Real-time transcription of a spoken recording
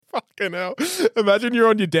Fucking hell. Imagine you're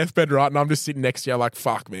on your deathbed, right? And I'm just sitting next to you like,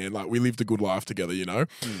 fuck, man. Like, we lived a good life together, you know?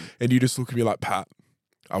 And you just look at me like, Pat,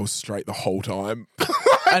 I was straight the whole time.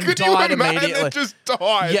 And Could died you imagine immediately. it just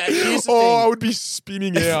died? Yeah, here's the Oh, thing. I would be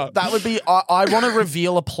spinning out. That would be, I want to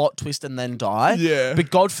reveal a plot twist and then die. Yeah. But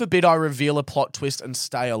God forbid I reveal a plot twist and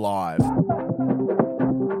stay alive.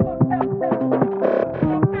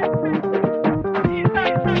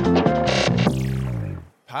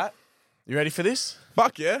 Pat, you ready for this?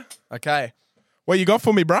 Fuck yeah. Okay. What you got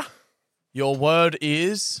for me, bruh? Your word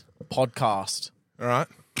is podcast. All right.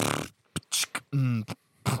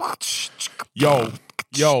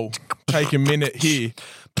 Yo, take a minute here.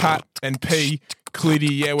 Pat and P, Clitty,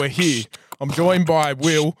 yeah, we're here. I'm joined by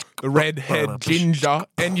Will, the redhead ginger,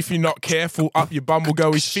 and if you're not careful, up your bum will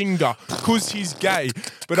go his finger, 'cause he's gay.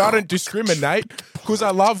 But I don't discriminate, 'cause I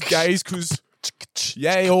love gays, 'cause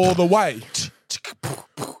yay all the way.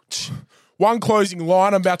 One closing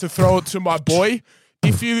line, I'm about to throw it to my boy.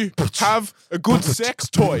 If you have a good sex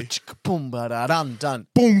toy, Boom, ba-da-dun, dun.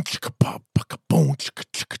 boom, chicka, pop, paka, boom, chicka,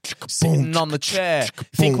 chicka, chicka, Sitting boom, on the chair.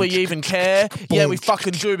 Think we even care? Yeah, we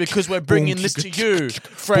fucking do because we're bringing this to you.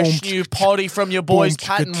 Fresh new potty from your boys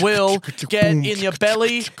Pat and Will. Get in your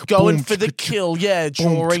belly, going for the kill. Yeah,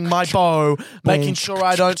 drawing my bow, making sure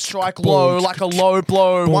I don't strike low like a low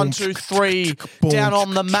blow. 1, 2, 3, down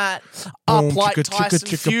on the mat, up like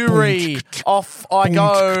Tyson Fury. Off I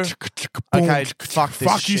go. Okay, fuck this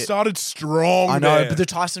Fuck, shit. you started strong. I know, there. but the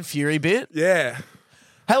Tyson Fury bit. Yeah.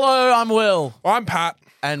 Hello, I'm Will, I'm Pat.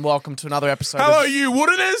 and welcome to another episode. Hello, of... you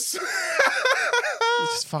woodeners. You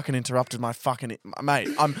just fucking interrupted my fucking mate.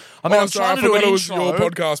 I'm Oh, I'm sorry, trying to I do forgot an it was intro. your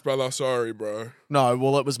podcast, brother. Sorry, bro. No,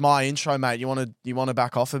 well, it was my intro, mate. You want to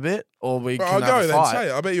back off a bit, or we Bro, can I'll have go a then. fight? Say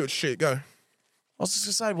it. I bet you it's shit. Go. I was just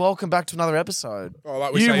gonna say, welcome back to another episode. Oh,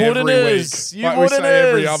 like we You say every week. woodeners. You Like we say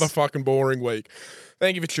every woodeners. other fucking boring week.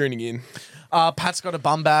 Thank you for tuning in. Pat's got a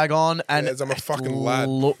bum bag on, and Yes, I'm a it fucking lad.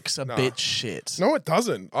 looks a Nah. bit shit. No, it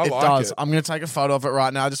doesn't. I It like does. it. I'm gonna take a photo of it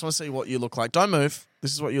right now. I just want to see what you look like. Don't move.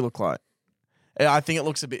 This is what you look like. Yeah, I think it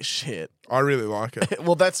looks a bit shit. I really like it.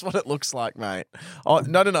 Well, that's what it looks like, mate. Oh,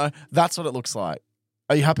 no. That's what it looks like.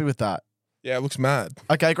 Are you happy with that? Yeah, it looks mad.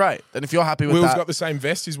 Okay, great. And if you're happy with Will's that... got the same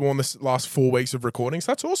vest he's worn this last 4 weeks of recordings.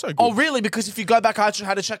 That's also good. Oh, really? Because if you go back, I actually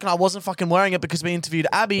had to check and I wasn't fucking wearing it because we interviewed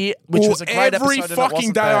Abby, which was a great every episode.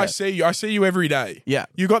 fucking day I see you every day. Yeah.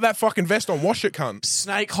 You got that fucking vest on. Wash it, cunt.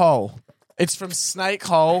 Snake Hole. It's from Snake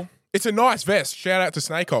Hole. It's a nice vest. Shout out to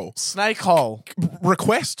Snake Hole. Snake Hole.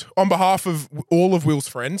 Request on behalf of all of Will's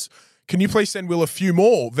friends. Can you please send Will a few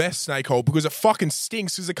more vests, Snake Hole? Because it fucking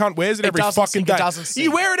stinks because the cunt wears it every doesn't fucking stink, day. it doesn't stink.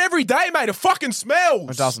 You wear it every day, mate. It fucking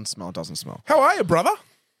smells. It doesn't smell. How are you, brother?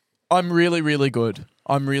 I'm really, really good.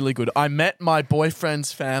 I met my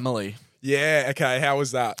boyfriend's family. Yeah, okay. How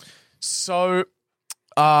was that? So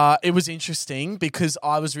it was interesting because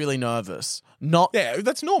I was really nervous. Yeah,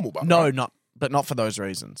 that's normal, but Not for those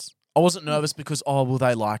reasons. I wasn't nervous because, will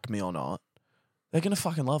they like me or not? They're going to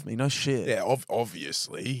fucking love me. No shit. Yeah,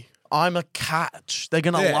 obviously. I'm a catch. They're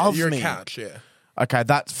going to Yeah, love you're me. a catch, yeah. Okay,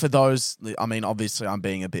 that's for those. I mean, obviously, I'm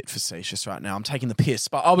being a bit facetious right now. I'm taking the piss,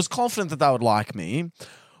 but I was confident that they would like me.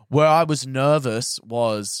 Where I was nervous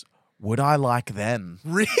was, would I like them?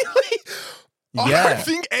 Really? Yeah. I don't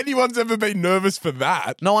think anyone's ever been nervous for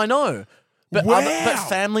that. No, I know. But, Wow. but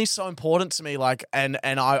family's so important to me, like, and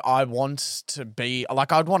I want to be,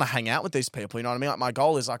 like, I'd want to hang out with these people, you know what I mean? Like, my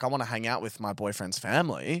goal is, like, I want to hang out with my boyfriend's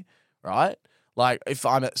family, right? Like, if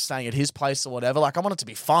I'm staying at his place or whatever, like, I want it to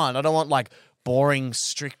be fun. I don't want, like, boring,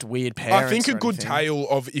 strict, weird parents. I think a or good anything. tale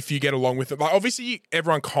of if you get along with it. Like, obviously,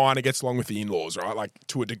 everyone kind of gets along with the in-laws, right? Like,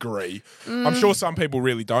 to a degree. I'm sure some people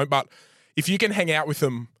really don't, but if you can hang out with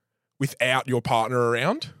them without your partner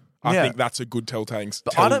around, I Yeah. think that's a good telltale.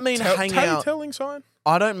 But I don't mean hang out. Telling sign.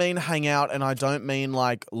 I don't mean hang out, and I don't mean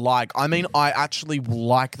like. I mean I actually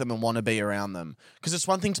like them and want to be around them. Because it's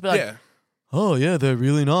one thing to be like, Yeah. oh yeah, they're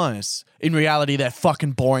really nice. In reality, they're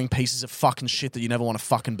fucking boring pieces of fucking shit that you never want to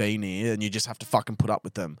fucking be near, and you just have to fucking put up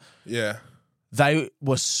with them. Yeah. They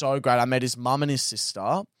were so great. I met his mum and his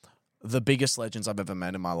sister. The biggest legends I've ever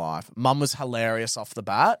met in my life. Mum was hilarious off the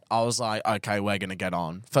bat. I was like, okay, we're going to get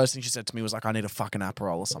on. First thing she said to me was like, I need a fucking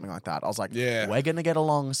Aperol or something like that. I was like, Yeah. we're going to get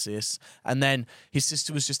along, sis. And then his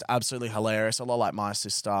sister was just absolutely hilarious, a lot like my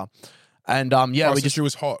sister. And yeah, Oh, we so just, she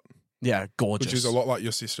was hot, yeah, gorgeous. which is a lot like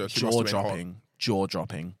your sister. She must have been hot. Jaw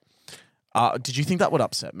dropping. Did you think that would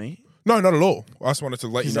upset me? No, not at all. I just wanted to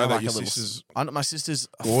let you Is know that that like your a little sister's my sister's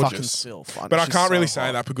a gorgeous. fucking sylph. But I She's can't so really say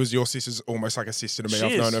hot. that because your sister's almost like a sister to me. She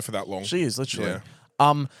I've is. known her for that long. She is, literally.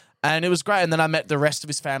 Yeah. And it was great. And then I met the rest of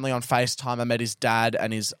his family on FaceTime. I met his dad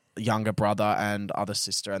and his younger brother and other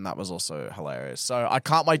sister, and that was also hilarious. So I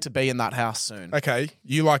can't wait to be in that house soon. Okay,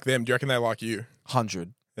 you like them. Do you reckon they like you?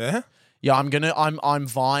 100. Yeah? Yeah, I'm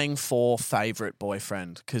vying for favourite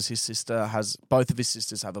boyfriend because both of his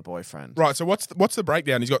sisters have a boyfriend. Right, so what's the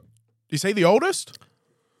breakdown? Is he the oldest?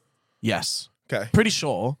 Yes. Okay. Pretty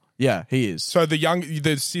sure. Yeah, he is. So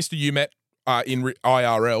the sister you met in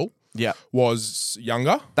IRL Yeah. was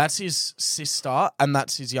younger? That's his sister and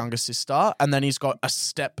that's his younger sister. And then he's got a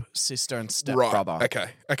step sister and step brother. Okay.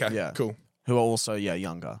 Yeah. Cool. Who are also,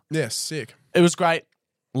 younger. Yeah, sick. It was great.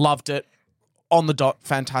 Loved it. On the dot.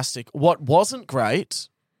 Fantastic. What wasn't great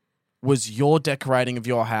was your decorating of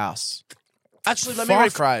your house. Actually, let me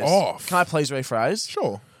Fuck rephrase. off. Can I please rephrase?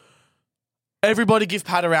 Sure. Everybody give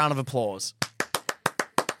Pat a round of applause.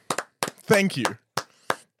 Thank you.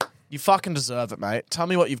 You fucking deserve it, mate. Tell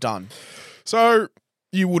me what you've done. So,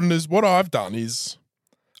 you wouldn't what I've done is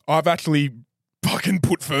I've actually fucking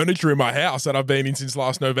put furniture in my house that I've been in since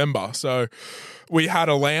last November. So, we had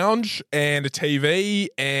a lounge and a TV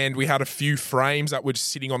and we had a few frames that were just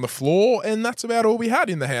sitting on the floor, and that's about all we had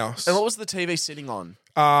in the house. And what was the TV sitting on?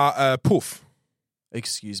 A poof.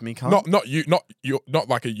 Excuse me, cunt? Not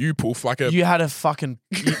like a you poof, like a You had a fucking...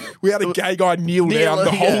 we had a gay guy kneel down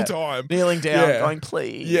the whole yeah. time. Kneeling down, Yeah. going,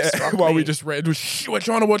 please. Yeah, fuck while me. we just read, we're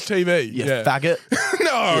trying to watch TV. You Yeah. faggot.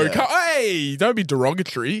 No, Yeah. hey, don't be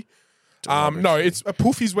derogatory. No, it's a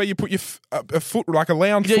poof is where you put your a foot, like a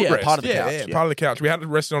lounge footrest. part of the couch, Yeah, yeah. part of the couch. We had it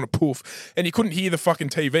resting on a poof, and you couldn't hear the fucking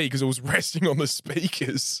TV because it was resting on the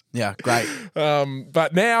speakers. Yeah, great.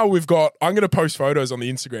 But now I'm going to post photos on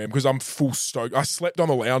the Instagram because I'm full stoked. I slept on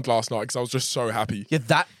the lounge last night because I was just so happy.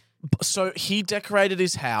 Yeah, so he decorated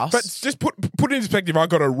his house. But just put it in perspective. I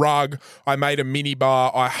got a rug. I made a mini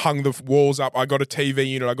bar. I hung the walls up. I got a TV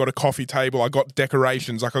unit. I got a coffee table. I got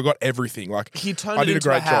decorations. Like I got everything. Like he turned I it did into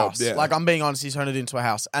a great house. job. Yeah. Like I'm being honest, he turned it into a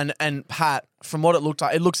house. And Pat, from what it looked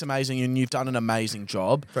like, it looks amazing, and you've done an amazing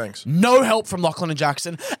job. Thanks. No help from Lachlan and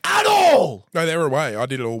Jackson at all. No, they were away. I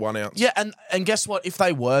did it all 1 ounce. Yeah, and guess what? If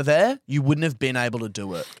they were there, you wouldn't have been able to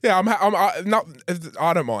do it. Yeah,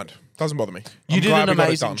 I don't mind. Doesn't bother me. You I'm did glad an we got it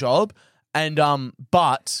amazing done. job. And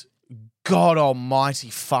but God Almighty,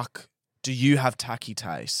 fuck, do you have tacky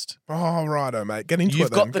taste? Oh, righto, mate. Get into You've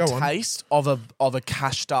it then. got the Go on. taste of a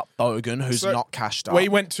cashed up bogan who's So, not cashed up. We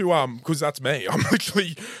went to because that's me. I'm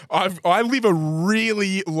literally I live a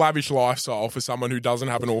really lavish lifestyle for someone who doesn't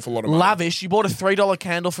have an awful lot of money. Lavish. You bought a $3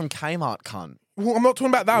 candle from Kmart, cunt. Well, I'm not talking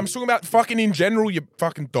about that. I'm talking about fucking in general. You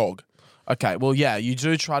fucking dog. Okay, well, yeah, you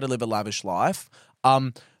do try to live a lavish life.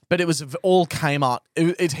 But it was all Kmart.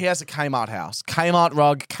 He has a Kmart house. Kmart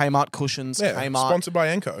rug, Kmart cushions, Yeah, Kmart. sponsored by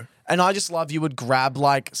Enco. And I just love you would grab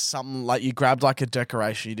like something, like you grabbed like a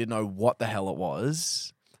decoration. You didn't know what the hell it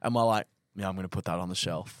was. And we're like, yeah, I'm going to put that on the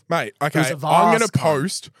shelf. Mate, was okay, a I'm vase, going to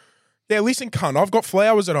post. Yeah, listen, cunt, I've got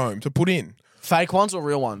flowers at home to put in. Fake ones or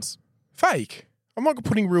real ones? Fake. I'm not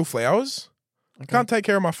putting real flowers. I can't take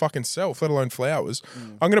care of my fucking self, let alone flowers.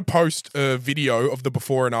 I'm going to post a video of the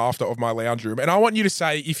before and after of my lounge room, and I want you to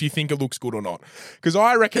say if you think it looks good or not. Because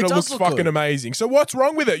I reckon It it does looks look fucking good. amazing. So what's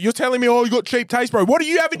wrong with it? You're telling me, oh, you got cheap taste, bro. What do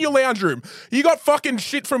you have in your lounge room? You got fucking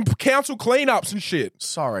shit from council cleanups and shit.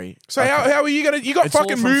 Sorry. So Okay. how are you going to... You got It's all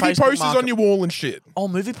fucking from movie Facebook posters Market. on your wall and shit. Oh,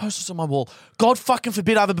 movie posters on my wall. God fucking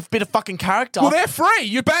forbid I have a bit of fucking character. Well, they're free.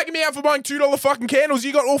 You're bagging me out for buying $2 fucking candles.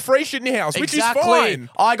 You got all free shit in your house, which exactly. is fine.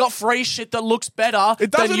 I got free shit that looks better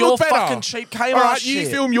It than doesn't your look better. fucking cheap Kmart All right, shit. you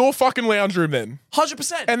film your fucking lounge room then.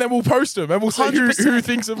 100%. And then we'll post them and we'll see who 100%.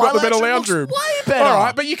 thinks they've My got the better lounge room lounge room. looks way better. All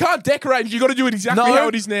right, but you can't decorate. You got to do it exactly how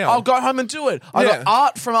it is now. I'll go home and do it. I Yeah. got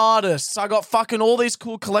art from artists. I got fucking all these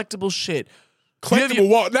cool collectible shit. Collectible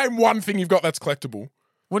what? Name one thing you've got that's collectible.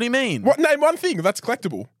 What do you mean? What? Name one thing that's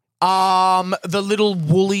collectible. The little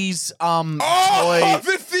Woolies Oh,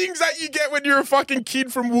 toy. the things that you get when you're a fucking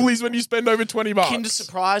kid from Woolies when you spend over $20. Kinder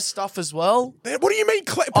Surprise stuff as well. What do you mean?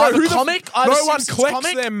 I have who a comic. I have no a one Simpsons collects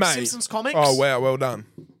comic. them, mate. Simpsons comics. Oh, wow. Well done.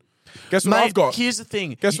 Guess what Mate, I've got? here's the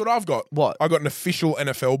thing. Guess what I've got? What? I got an official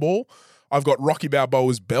NFL ball. I've got Rocky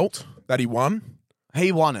Balboa's belt that he won.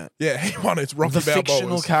 He won it. Yeah, he won it. It's Rocky The Balboa's.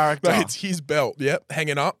 fictional character. No, it's his belt. Yep,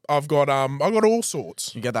 hanging up. I've got all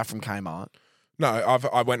sorts. You get that from Kmart. No,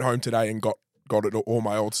 I went home today and got it, all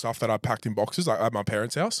my old stuff that I packed in boxes at my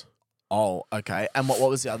parents' house. Oh, okay. And what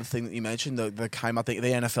was the other thing that you mentioned? The Kmart thing, the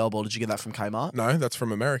NFL ball. Did you get that from Kmart? No, that's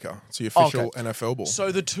from America. It's the official Okay. NFL ball.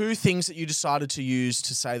 So the two things that you decided to use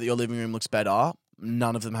to say that your living room looks better,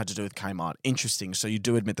 none of them had to do with Kmart. Interesting. So you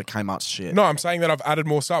do admit that Kmart's shit. No, I'm saying that I've added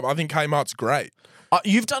more stuff. I think Kmart's great.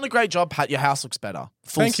 You've done a great job, Pat. Your house looks better.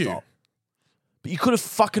 Full Thank you. stop. But you could have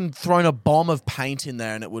fucking thrown a bomb of paint in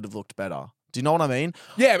there and it would have looked better. Do you know what I mean?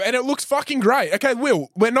 Yeah, and it looks fucking great. Okay, Will,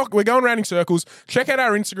 we're going round in circles. Check out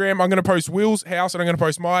our Instagram. I'm going to post Will's house and I'm going to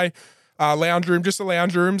post my lounge room, just the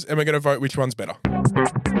lounge rooms, and we're going to vote which one's better.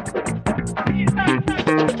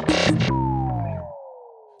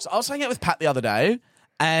 So I was hanging out with Pat the other day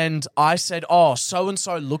and I said, oh,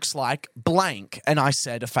 so-and-so looks like blank. And I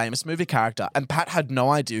said a famous movie character. And Pat had no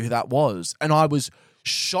idea who that was. And I was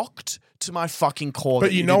shocked to my fucking core.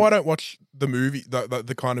 But you know I don't watch the movie,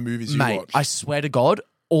 the kind of movies you watch. I swear to God,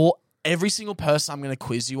 or every single person I'm going to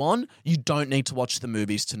quiz you on, you don't need to watch the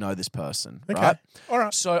movies to know this person. Okay. Right? All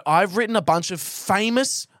right. So I've written a bunch of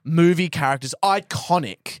famous movie characters,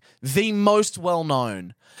 iconic, the most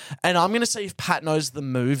well-known. And I'm going to see if Pat knows the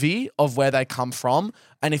movie of where they come from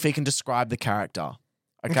and if he can describe the character.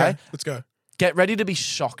 Okay? Let's go. Get ready to be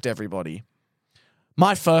shocked, everybody.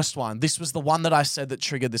 My first one, this was the one that I said that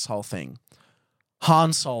triggered this whole thing.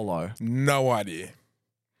 Han Solo. No idea.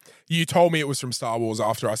 You told me it was from Star Wars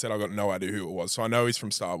after I said I got no idea who it was, so I know he's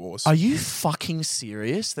from Star Wars. Are you fucking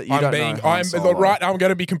serious that you don't know Han Solo? I'm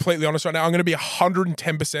going to be completely honest right now. I'm going to be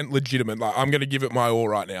 110% legitimate. Like, I'm going to give it my all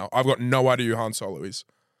right now. I've got no idea who Han Solo is.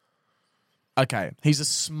 Okay, he's a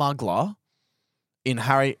smuggler in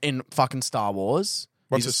fucking Star Wars.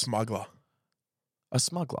 What's a smuggler? A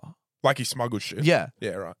smuggler. Like he smuggles shit? Yeah.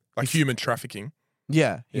 Yeah, right. Like human trafficking.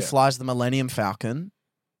 Yeah, he Yeah. flies the Millennium Falcon,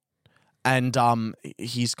 and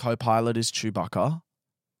his co-pilot is Chewbacca.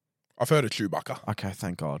 I've heard of Chewbacca. Okay,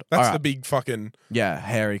 thank God. That's All right. the big fucking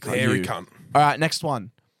hairy cunt. hairy cunt. All right, next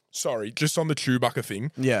one. Sorry, just on the Chewbacca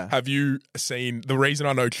thing. Yeah. Have you seen, the reason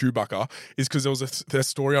I know Chewbacca is because there was a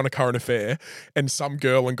story on A Current Affair and some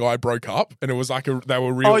girl and guy broke up and it was like they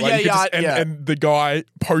were real. Oh, like, yeah, you could yeah, and the guy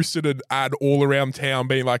posted an ad all around town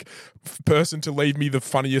being like, person to leave me the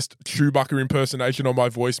funniest Chewbacca impersonation on my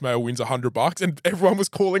voicemail wins $100. And everyone was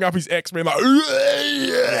calling up his ex being like,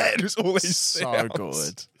 just all these So sounds.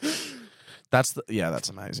 good. That's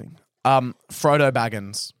amazing. Frodo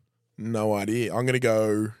Baggins. No idea. I'm going to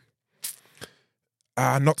go...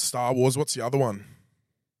 not Star Wars. What's the other one?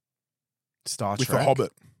 Star With Trek. the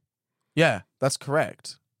Hobbit. Yeah, that's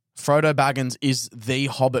correct. Frodo Baggins is the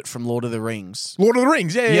Hobbit from Lord of the Rings. Lord of the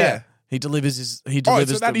Rings. Yeah. He delivers So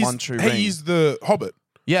the one true ring. He's the Hobbit.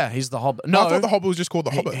 Yeah, he's the Hobbit. No, No, I thought the Hobbit was just called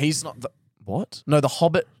the Hobbit. he's not the what? No, the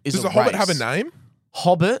Hobbit is Does a the Hobbit race. have a name?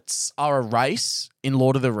 Hobbits are a race in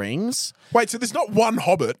Lord of the Rings. Wait, so there's not one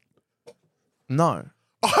Hobbit? No.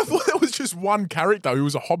 I thought there was just one character who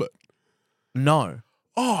was a Hobbit. No.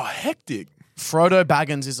 Oh, hectic. Frodo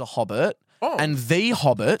Baggins is a Hobbit. Oh. And the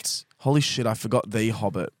Hobbit, holy shit, I forgot the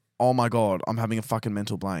Hobbit. Oh my God, I'm having a fucking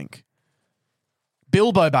mental blank.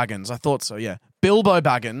 Bilbo Baggins, I thought so, yeah. Bilbo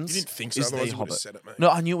Baggins You didn't think so, is otherwise the you would have Hobbit. said it, mate. No,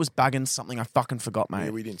 I knew it was Baggins something. I fucking forgot, mate.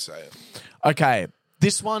 Yeah, we didn't say it. Okay,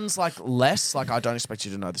 this one's like less, like I don't expect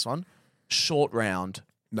you to know this one. Short Round.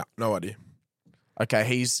 No idea. Okay,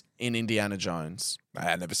 he's in Indiana Jones.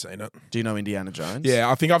 I've never seen it. Do you know Indiana Jones? Yeah,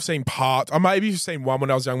 I think I've seen part. I maybe seen one when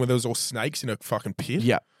I was young where there was all snakes in a fucking pit.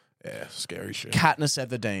 Yeah. Yeah, scary shit. Katniss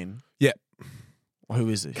Everdeen. Yeah. Who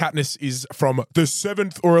is he? Katniss is from the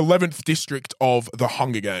 7th or 11th district of the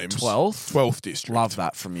Hunger Games. 12th? 12th district. Love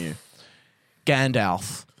that from you.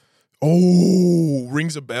 Gandalf. Oh,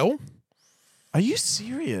 rings a bell? Are you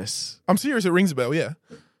serious? I'm serious, it rings a bell, yeah.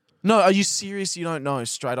 No, are you serious you don't know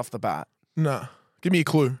straight off the bat? Nah. Give me a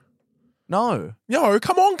clue. No. No,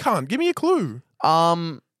 come on, cunt. Give me a clue.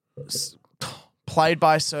 Played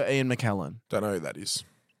by Sir Ian McKellen. Don't know who that is.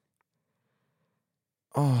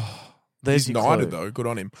 Oh, there's He's your knighted, clue. though. Good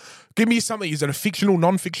on him. Give me something. Is it a fictional,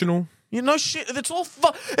 non-fictional? You know shit. It's all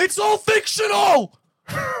it's all fictional.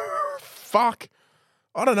 Fuck.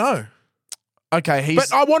 I don't know. Okay, he's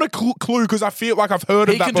But I want a clue because I feel like I've heard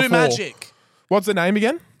of he that can before. do magic. What's the name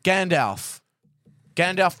again? Gandalf.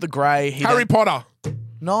 Gandalf the Grey. Harry Potter.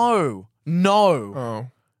 No. Oh.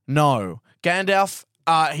 No. Gandalf,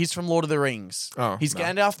 he's from Lord of the Rings. Oh, he's no.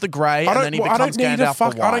 Gandalf the Grey, I and then he becomes Gandalf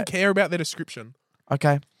the White. I don't care about their description.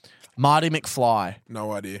 Okay. Marty McFly.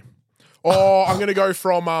 No idea. Oh, I'm gonna go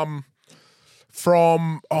from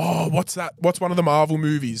what's that? What's one of the Marvel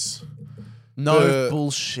movies? No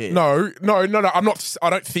bullshit. No. I'm not. I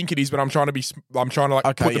don't think it is, but I'm trying to like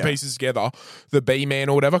Okay, put the yeah. pieces together. The B-Man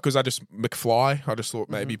or whatever, because I just thought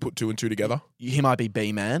maybe put two and two together. He might be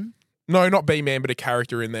B-Man. No, not B-Man, but a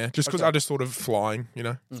character in there. Just because Okay. I just thought of flying, you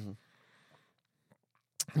know.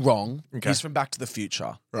 Wrong. Okay. He's from Back to the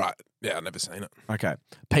Future. Right. Yeah, I've never seen it. Okay.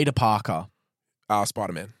 Peter Parker.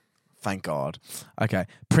 Spider-Man. Thank God. Okay.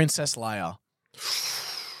 Princess Leia.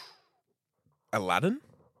 Aladdin?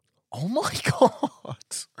 Oh my God.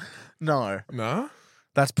 No. No.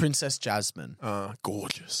 That's Princess Jasmine.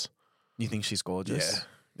 Gorgeous. You think she's gorgeous?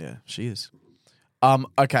 Yeah. Yeah, she is.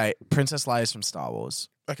 Okay, Princess Leia's from Star Wars.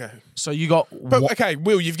 Okay. So you got... Okay,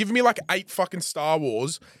 Will, you've given me like 8 fucking Star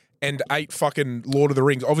Wars and 8 fucking Lord of the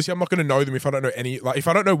Rings. Obviously, I'm not going to know them if I don't know any. Like, if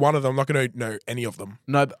I don't know one of them, I'm not going to know any of them.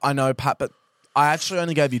 No, I know, Pat, but I actually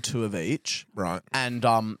only gave you 2 of each. Right. And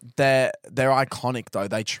they're iconic, though.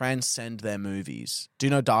 They transcend their movies. Do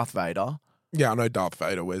you know Darth Vader? Yeah, I know Darth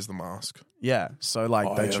Vader wears the mask. Yeah, so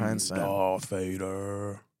like they transcend. Darth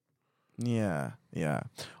Vader. Yeah.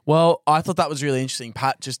 Well, I thought that was really interesting.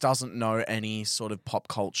 Pat just doesn't know any sort of pop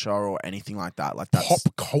culture or anything like that. Like that's,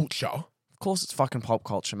 Pop culture? Of course it's fucking pop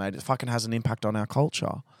culture, mate. It fucking has an impact on our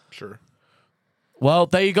culture. Sure. Well,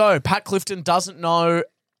 there you go. Pat Clifton doesn't know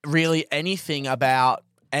really anything about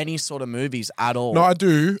any sort of movies at all. No, I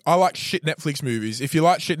do. I like shit Netflix movies. If you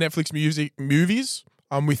like shit Netflix movies,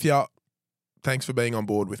 I'm with you. Thanks for being on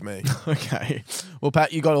board with me. Okay. Well,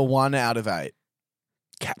 Pat, you got a 1 out of 8.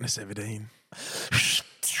 Katniss Everdeen.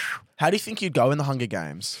 How do you think you'd go in the Hunger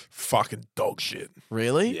Games? Fucking dog shit.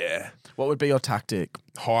 Really? Yeah. What would be your tactic?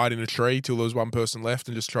 Hide in a tree till there's one person left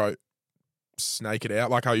and just try snake it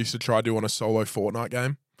out like I used to try to do on a solo Fortnite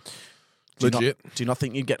game. Legit. Do you not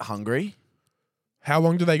think you'd get hungry? How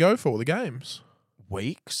long do they go for, the games?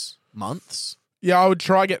 Weeks? Months? Yeah, I would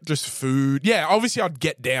try get just food. Yeah, obviously I'd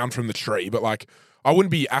get down from the tree, but like I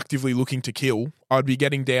wouldn't be actively looking to kill. I'd be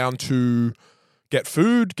getting down to get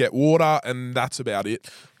food, get water, and that's about it.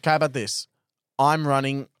 Okay, how about this? I'm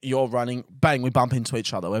running, you're running, bang, we bump into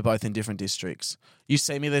each other. We're both in different districts. You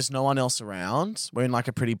see me, there's no one else around. We're in like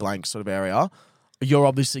a pretty blank sort of area. You're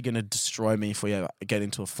obviously going to destroy me if we ever get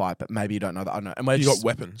into a fight, but maybe you don't know that. I know. And You got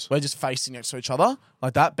weapons. We're just facing next to each other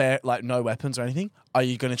like that, like no weapons or anything. Are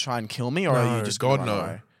you going to try and kill me or are you just God, gonna run no.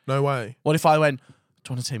 away? No way. What if I went,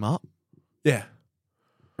 do you want to team up? Yeah.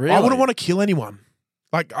 Really? I wouldn't want to kill anyone.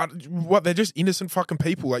 Like, they're just innocent fucking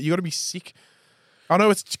people. Like, you got to be sick. I know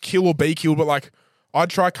it's to kill or be killed, but like, I'd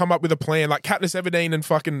try to come up with a plan like Katniss Everdeen and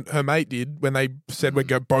fucking her mate did when they said we're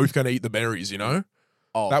both going to eat the berries, you know?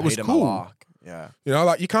 Oh, that was Peter cool. Malark. Yeah. You know,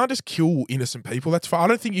 like, you can't just kill innocent people. That's fine. I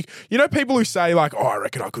don't think you know, people who say like, oh, I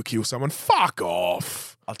reckon I could kill someone. Fuck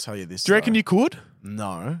off. I'll tell you this. Do you reckon you could?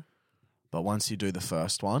 No. But once you do the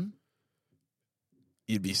first one,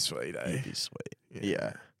 You'd be sweet, eh? you'd be sweet.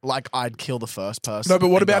 Yeah. Like, I'd kill the first person. No, but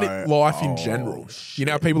what and about go, it life in "Oh, general? shit." You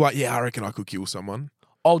know, people are like, yeah, I reckon I could kill someone.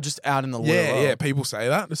 Oh, just out in the world. Yeah, people say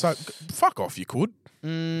that. It's like, fuck off, you could.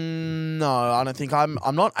 No, I don't think I'm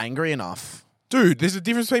not angry enough. Dude, there's a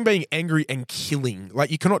difference between being angry and killing. Like,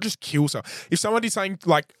 you cannot just kill someone. If someone is saying,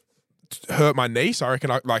 like, hurt my niece, I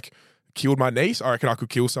reckon killed my niece, I reckon I could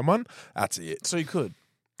kill someone. That's it. So you could.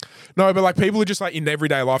 No, but like, people are just like in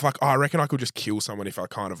everyday life, like, oh, I reckon I could just kill someone if I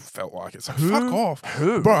kind of felt like it. It's like, fuck off.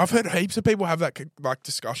 Who? Bro, I've heard heaps of people have that like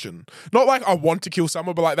discussion. Not like I want to kill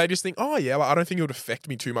someone, but like they just think, oh yeah, like, I don't think it would affect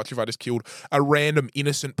me too much if I just killed a random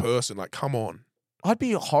innocent person. Like, come on. I'd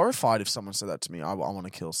be horrified if someone said that to me. I want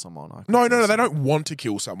to kill someone. No, they don't want to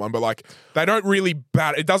kill someone, but like they don't really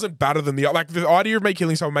it doesn't batter them. Like the idea of me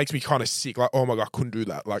killing someone makes me kind of sick. Like, oh my God, I couldn't do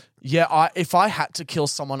that. Like, yeah, if I had to kill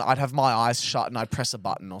someone, I'd have my eyes shut and I'd press a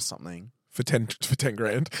button or something. for 10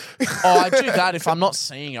 grand. Oh, I do that if I'm not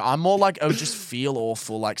seeing it. I'm more like, I would just feel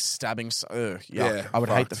awful, like stabbing. Yeah, I would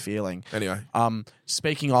hate fucked. the feeling. Anyway.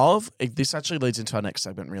 Speaking of, this actually leads into our next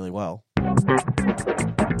segment really well.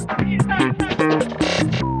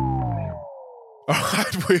 All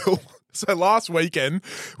right, Will. So last weekend,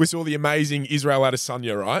 we saw the amazing Israel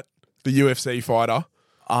Adesanya, right? The UFC fighter.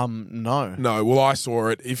 No. No, well, I saw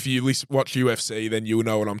it. If you watch UFC, then you'll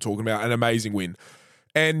know what I'm talking about. An amazing win.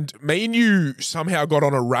 And me and you somehow got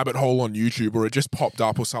on a rabbit hole on YouTube, or it just popped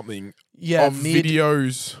up or something. Yeah, of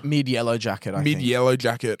videos. Mid Yellow Jacket, I think. Mid Yellow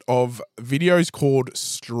Jacket of videos called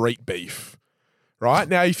Street Beef. Right?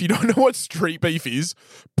 Now, if you don't know what Street Beef is,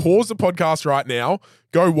 pause the podcast right now,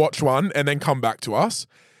 go watch one, and then come back to us.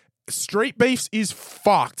 Street Beefs is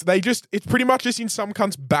fucked. It's pretty much just in some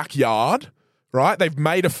cunt's backyard. Right? They've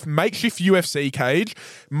made a makeshift UFC cage.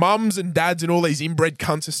 Mums and dads and all these inbred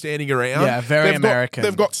cunts are standing around. Yeah, very American.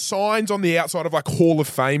 They've got signs on the outside of like Hall of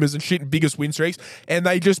Famers and shit and biggest win streaks. And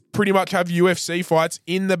they just pretty much have UFC fights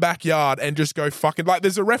in the backyard and just go fucking like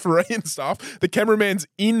there's a referee and stuff. The cameraman's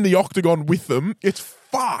in the octagon with them. It's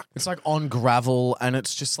fucked. It's like on gravel, and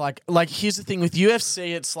it's just like here's the thing with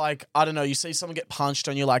UFC, it's like, I don't know, you see someone get punched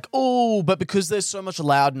and you're like, oh, but because there's so much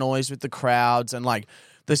loud noise with the crowds and like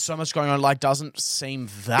there's so much going on. Like, doesn't seem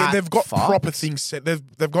that. Yeah, they've got fucked. proper things set.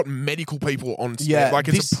 They've got medical people on set. Yeah, Like,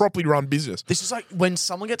 it's this- a properly run business. This is like when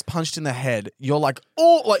someone gets punched in the head, you're like,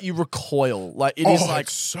 oh, like you recoil. Like it is like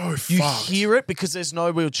it's so you fucked. hear it because there's no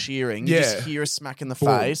real cheering. You just Yeah. hear a smack in the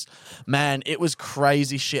Boom. face. Man, it was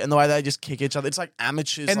crazy shit. And the way they just kick each other, it's like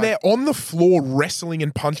amateurs. And like, they're on the floor wrestling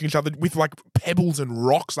and punching each other with like pebbles and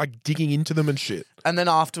rocks, like digging into them and shit. and then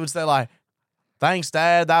afterwards they're like, thanks,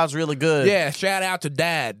 Dad. That was really good. Yeah, shout out to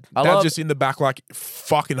Dad. I Dad's love- just in the back, like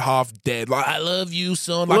fucking half dead. Like, I love you,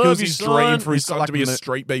 son. Like, Love it was you, his son. dream for his He's got, son like, to be a mo-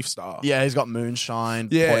 street beef star. Yeah, he's got moonshine,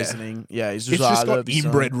 Yeah. poisoning. Yeah, he's just It's like, just I got love you, son.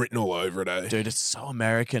 inbred written all over it, eh? Dude, it's so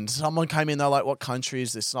American. Someone came in, they're like, what country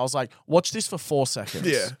is this? And I was like, watch this for 4 seconds.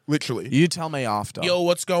 Yeah, literally. You tell me after. Yo,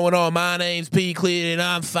 what's going on? My name's P. Clear and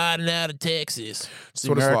I'm fighting out of Texas. It's the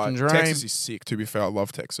Sort of American like, dream. Texas is sick, to be fair. I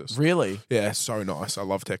love Texas. Really? Yeah, so nice. I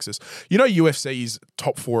love Texas. You know, UFC's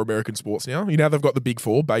top 4 American sports now? You know, they've got the big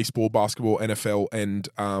 4, baseball, basketball, NFL, and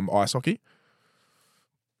ice hockey.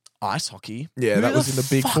 Ice hockey? Yeah, Who that was in the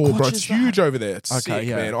big fuck 4, bro. watches It's that? huge over there. It's Okay, sick,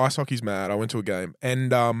 yeah. man. Ice hockey's mad. I went to a game.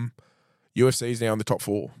 And UFC's now in the top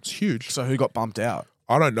 4. It's huge. So who got bumped out?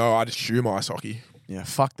 I don't know. I'd assume ice hockey. Yeah,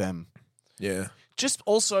 fuck them. Yeah. Just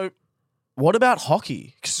also, what about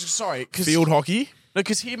hockey? Sorry, because Field hockey?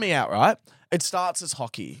 hear me out, right? It starts as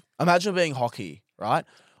hockey. Imagine being hockey, right?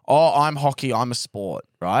 Oh, I'm hockey. I'm a sport,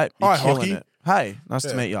 right? You're Hi, killing hockey. it. Hey, nice to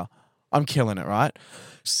Yeah. meet you. I'm killing it, right?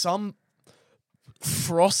 Some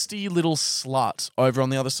frosty little slut over on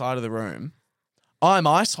the other side of the room. I'm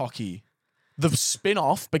ice hockey. The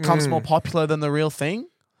spin-off becomes more popular than the real thing.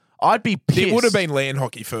 I'd be pissed. It would have been land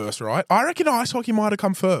hockey first, right? I reckon ice hockey might have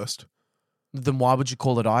come first Then why would you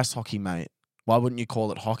call it ice hockey, mate? Why wouldn't you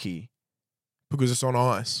call it hockey? because it's on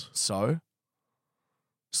ice. So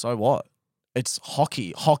what? It's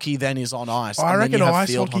hockey. Hockey then is on ice. I and then reckon you have ice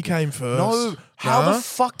field hockey came first. No, how Nah? the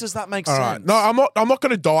fuck does that make All sense? right. No, I'm not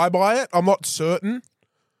going to die by it. I'm not certain.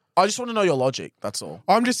 I just want to know your logic. That's all.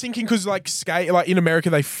 I'm just thinking because like in America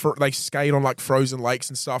they skate on like frozen lakes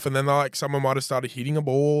and stuff, and then like someone might have started hitting a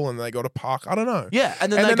ball and they got a puck. I don't know. Yeah,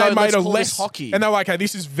 and then they go, let's call this hockey. And they're like, hey,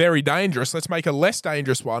 this is very dangerous. Let's make a less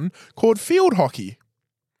dangerous one called field hockey.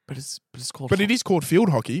 But it's called. But it is called field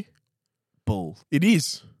hockey. bull. It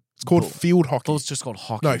is. It's called Bull. field hockey. Bull's just called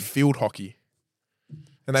hockey. No, field hockey.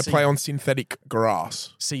 And they See- play on synthetic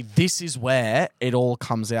grass. See, this is where it all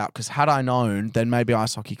comes out. Because had I known, then maybe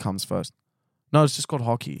ice hockey comes first. No, it's just called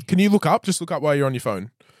hockey. Can you look up? Just look up while you're on your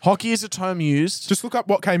phone. Hockey is a term used. Just look up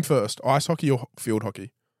what came first, ice hockey or field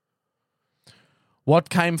hockey. What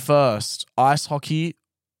came first? Ice hockey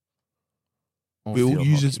or Will field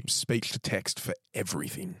uses hockey? speech to text for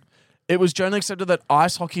everything. It was generally accepted that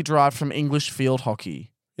ice hockey derived from English field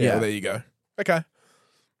hockey. Yeah, there you go. Okay.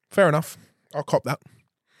 Fair enough. I'll cop that.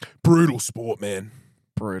 Brutal sport, man.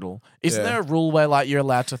 Brutal. Isn't Yeah. there a rule where like you're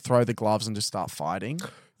allowed to throw the gloves and just start fighting?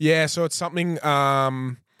 Yeah, so it's something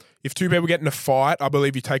if two people get in a fight, I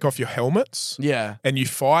believe you take off your helmets Yeah. and you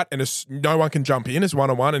fight and no one can jump in. It's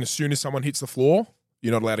 1-on-1, and as soon as someone hits the floor,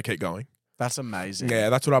 you're not allowed to keep going. That's amazing. Yeah,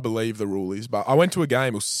 that's what I believe the rule is. But I went to a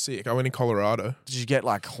game, it was sick. I went in Colorado. Did you get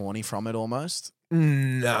like horny from it almost?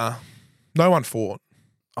 Nah. No one fought.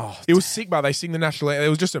 Oh, It was sick, but they sing the national anthem. It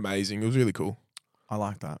was just amazing. It was really cool. I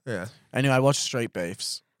like that. Yeah. Anyway, watch Street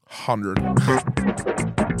Beefs. 100.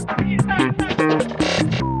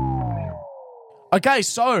 Okay,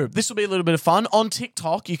 so this will be a little bit of fun. On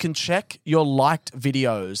TikTok, you can check your liked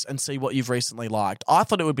videos and see what you've recently liked. I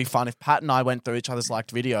thought it would be fun if Pat and I went through each other's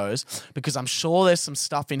liked videos because I'm sure there's some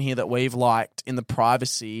stuff in here that we've liked in the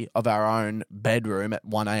privacy of our own bedroom at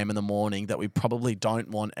 1 a.m. in the morning that we probably don't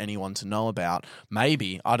want anyone to know about.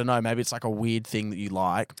 Maybe, I don't know, maybe it's like a weird thing that you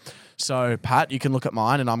like. So, Pat, you can look at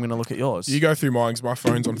mine and I'm going to look at yours. You go through mine 'cause my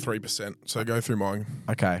phone's on 3%. So go through mine.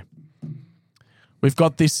 Okay. We've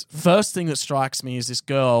got this first thing that strikes me is this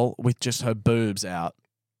girl with just her boobs out.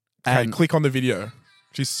 Okay, And, click on the video.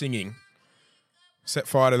 She's singing. Set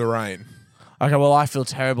fire to the rain. okay, well, I feel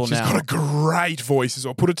terrible She's now. got a great voice as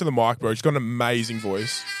well. Put it to the mic, bro. She's got an amazing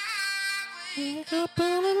voice.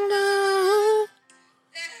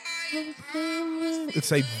 Let's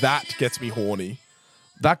say that gets me horny.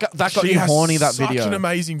 That got She you has horny, that such video. an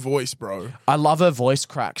amazing voice, bro. I love her voice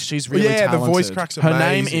cracks. She's really Yeah, the talented. voice crack's Her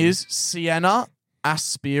name amazing. is Sienna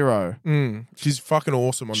Aspiro. She's fucking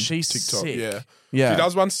awesome on She's TikTok. sick. Yeah. Yeah. She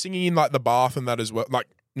does one singing in like the bath and that as well. Like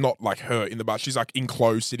not like her in the bath. She's like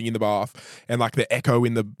enclosed sitting in the bath, and like the echo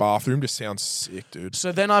in the bathroom just sounds sick, dude.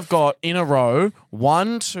 So then I've got in a row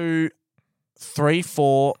 1, 2, 3,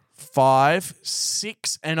 4, 5,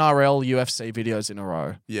 6 NRL UFC videos in a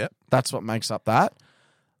row. Yeah. That's what makes up that.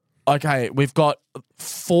 Okay, we've got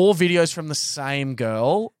 4 videos from the same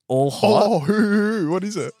girl, all hot. Oh, who? What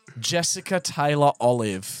is it? Jessica Taylor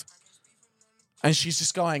Olive. And she's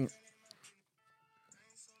just going,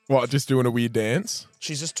 What, just doing a weird dance?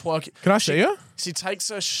 she's just twerking. Can I see her? She takes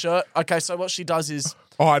her shirt. Okay, so what she does is,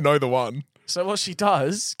 Oh, I know the one.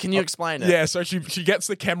 can you explain it? Yeah, so she gets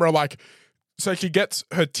the camera so she gets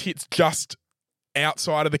her tits just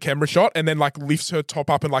outside of the camera shot and then like lifts her top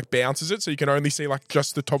up and like bounces it so you can only see like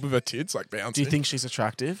just the top of her tits like bouncing. Do you think she's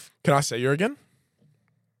attractive? Can I see her again?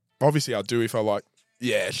 Obviously I do if I like.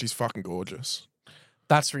 Yeah, she's fucking gorgeous.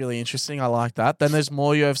 That's really interesting. I like that. Then there's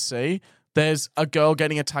more UFC. There's a girl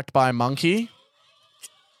getting attacked by a monkey.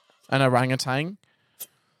 An orangutan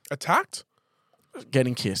Attacked?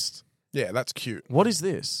 getting kissed. Yeah, that's cute. What is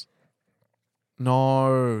this?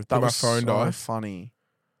 No, that Did my was phone so die? funny.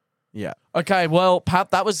 Yeah. Okay, well,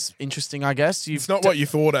 Pat, that was interesting, I guess. It's not what you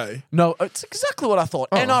thought, eh? No, it's exactly what I thought.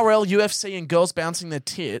 Oh. NRL, UFC, and girls bouncing their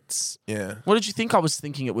tits. Yeah. What did you think I was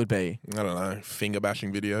thinking it would be? I don't know. Finger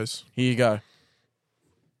bashing videos. Here you go.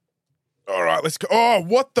 All right, let's go. Oh,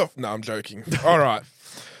 what the? No, I'm joking. All right.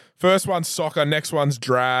 First one's soccer. Next one's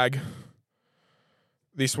drag.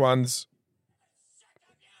 This one's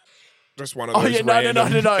just one of those. Oh, yeah, no.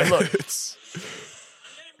 Look. It's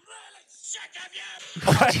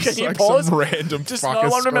Can you like pause? some random Just fucker no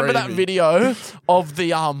one remember that screaming. video of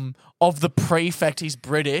the prefect. He's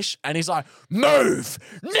British and he's like, "Move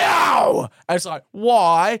now!" And it's like,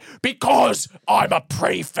 "Why? Because I'm a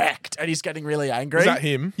prefect." And he's getting really angry. Is that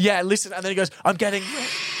him? Yeah. Listen, and then he goes, "I'm getting."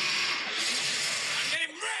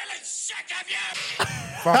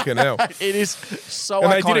 Fucking hell. It is so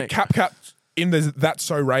And iconic. they did a cap in the That's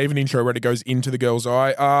So Raven intro where it goes into the girl's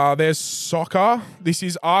eye. There's soccer. This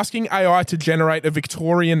is asking AI to generate a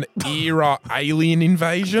Victorian era alien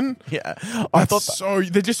invasion. Yeah, I thought. So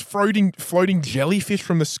they're just floating jellyfish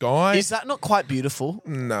from the sky. Is that not quite beautiful?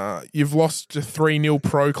 Nah, you've lost to 3-0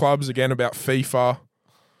 pro clubs again about FIFA.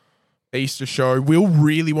 Easter show. Will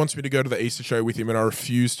really wants me to go to the Easter show with him and I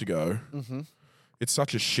refuse to go. Mm-hmm. It's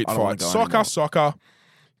such a shit I don't wanna fight. go anymore. Soccer.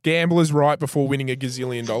 Gamblers right before winning $1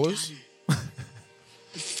 gazillion. I'm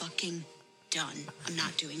fucking done. I'm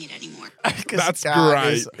not doing it anymore. That's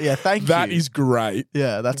great. Yeah, thank you. That is great.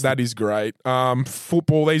 Yeah, That is great.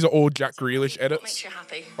 Football, these are all Jack Grealish What edits. makes you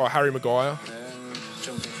happy? Oh, Harry Maguire.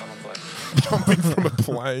 Jumping from a plane. Jumping from a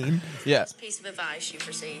plane. Yeah. Piece of advice you've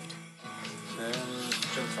received.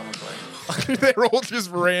 Jump from a plane. They're all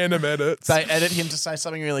just random edits. They edit him to say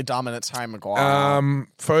something really dumb and it's Harry Maguire.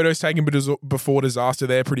 Photos taken before disaster.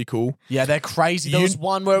 They're pretty cool. Yeah, they're crazy. There was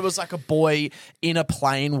one where it was like a boy in a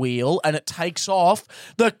plane wheel and it takes off.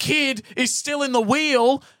 The kid is still in the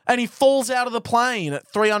wheel and he falls out of the plane at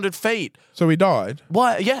 300 feet. So he died.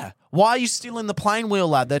 Why? Yeah. Why are you still in the plane wheel,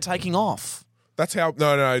 lad? They're taking off. That's how.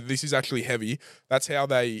 No. This is actually heavy. That's how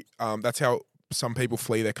they. That's how some people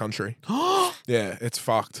flee their country. Yeah, it's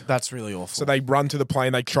fucked. That's really awful. So they run to the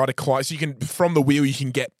plane. They try to climb. So you can from the wheel you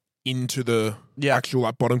can get into the actual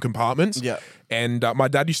like bottom compartments. Yeah. And my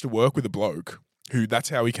dad used to work with a bloke who. That's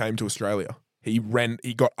how he came to Australia. He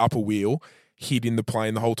got up a wheel, hid in the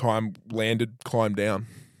plane the whole time, landed, climbed down.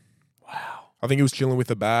 Wow. I think he was chilling with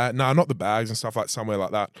the bag. No, not the bags and stuff like somewhere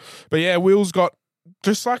like that. But yeah, Will's got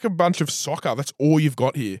just like a bunch of soccer. That's all you've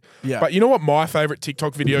got here. Yeah. But you know what my favorite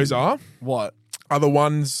TikTok videos are? What? Are the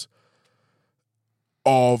ones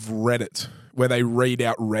of Reddit where they read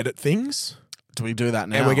out Reddit things. Do we do that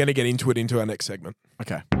now? And we're going to get into our next segment.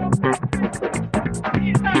 Okay.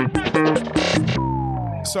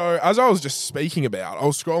 So as I was just speaking about, I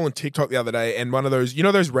was scrolling TikTok the other day and one of those,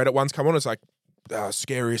 those Reddit ones come on, it's like,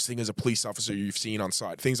 scariest thing as a police officer you've seen on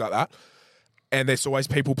site, things like that. And there's always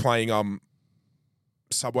people playing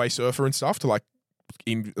Subway Surfer and stuff to get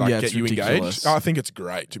you ridiculous. engaged. I think it's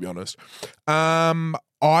great, to be honest.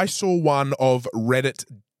 I saw one of Reddit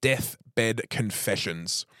deathbed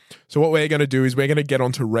confessions. So what we're going to do is we're going to get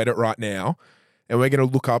onto Reddit right now and we're going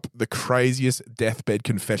to look up the craziest deathbed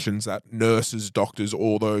confessions that nurses, doctors,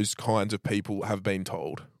 all those kinds of people have been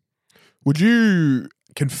told. Would you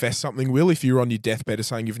confess something, Will, if you were on your deathbed of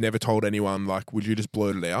saying you've never told anyone? Like, would you just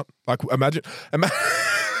blurt it out? Like, imagine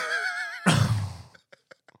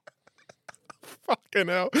fucking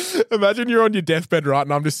hell. Imagine you're on your deathbed, right?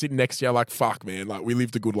 And I'm just sitting next to you like, fuck, man. Like, we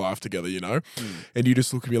lived a good life together, And you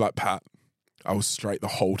just look at me like, Pat, I was straight the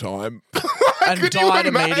whole time. and Could you died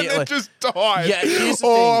imagine immediately. just died? Yeah, here's the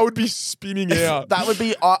oh, thing. I would be spinning out. That would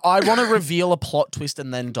be. I want to reveal a plot twist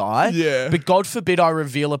and then die. Yeah. But God forbid I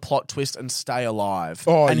reveal a plot twist and stay alive.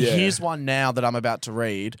 Oh, and yeah. here's one now that I'm about to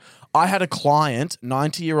read. I had a client,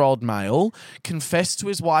 90-year-old male, confess to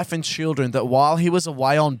his wife and children that while he was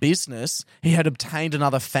away on business, he had obtained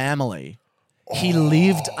another family. He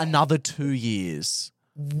lived another 2 years.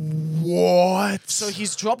 What? So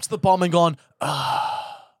he's dropped the bomb and gone,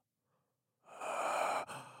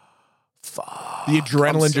 fuck. The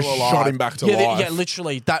adrenaline I'm just still shot alive. him back to yeah, life. Yeah,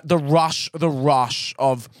 literally. That the rush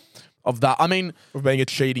of that. I mean, Of being a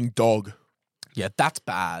cheating dog. yeah, that's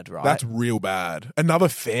bad, right? That's real bad. Another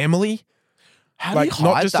family? How Like, do you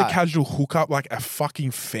not hide just that? a casual hookup, like a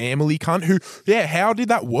fucking family cunt who, yeah, how did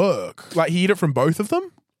that work? Like, he hid it from both of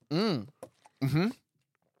them?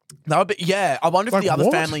 That would be, yeah, I wonder if Like the other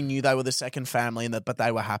what? family knew they were the second family but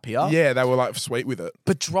they were happier. Yeah, they were like sweet with it.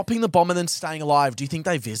 But dropping the bomb and then staying alive, do you think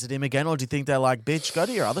they visit him again or do you think they're like, bitch, go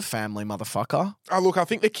to your other family, motherfucker? Oh, look, I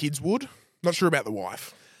think the kids would. Not sure about the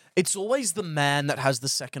wife. It's always the man that has the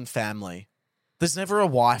second family. There's never a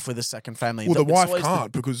wife with a second family. Well, the It's wife always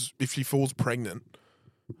can't because if she falls pregnant,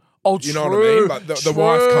 Oh, you true. know what I mean? Like the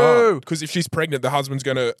wife true. can't. Because if she's pregnant, the husband's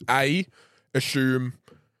going to A, assume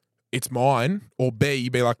it's mine, or B,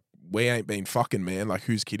 be like, we ain't been fucking, man. Like,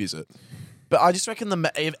 whose kid is it? But I just reckon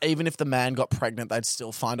even if the man got pregnant, they'd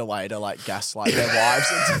still find a way to like gaslight their wives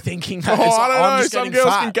into thinking that Oh, it's I like, don't I'm know. just Some getting girls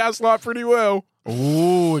fat. can gaslight pretty well.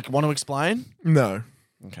 Ooh, want to explain? No.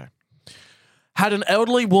 Okay. Had an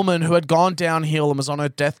elderly woman who had gone downhill and was on her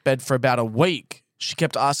deathbed for about a week. She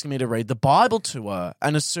kept asking me to read the Bible to her,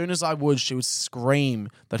 and as soon as I would, she would scream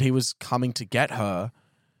that he was coming to get her,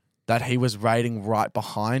 that he was raiding right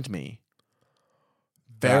behind me.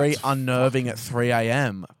 Very That's unnerving at 3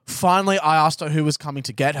 a.m. Finally, I asked her who was coming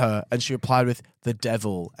to get her, and she replied with, the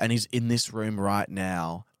devil, and he's in this room right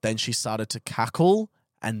now. Then she started to cackle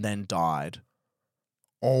and then died.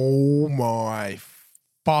 Oh, my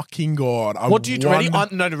fucking God. What do you do? Ready?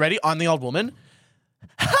 Ready? I'm the old woman.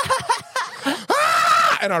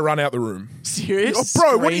 And I run out the room. Serious? Oh,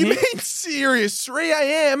 bro, what do you Screaming? mean serious? 3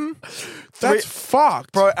 a.m.? That's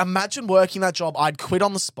fucked. Bro, imagine working that job. I'd quit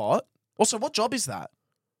on the spot. Also, what job is that?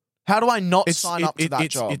 How do I not sign up to that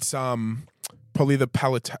job? It's probably the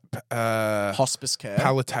Hospice care.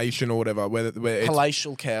 palliation or whatever. Where it's,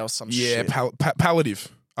 Palatial care or some yeah, shit. palliative,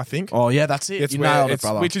 I think. Oh, yeah, that's it. It's You where nailed it, it's,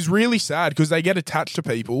 brother. which is really sad because they get attached to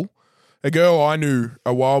people. A girl I knew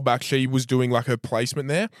a while back, she was doing like her placement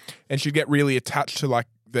there, and she'd get really attached to like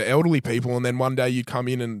the elderly people, and then one day you come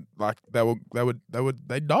in and like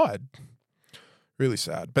they died. Really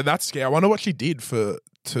sad, but that's scary. I wonder what she did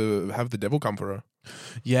to have the devil come for her.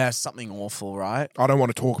 Yeah, something awful, right? I don't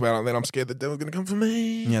want to talk about it, and then I'm scared the devil's going to come for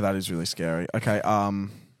me. Yeah, that is really scary. Okay,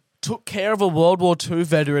 took care of a World War II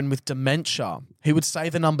veteran with dementia. He would say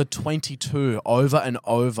the number 22 over and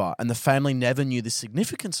over, and the family never knew the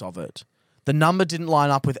significance of it. The number didn't line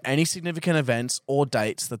up with any significant events or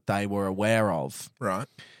dates that they were aware of. Right.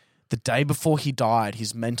 The day before he died,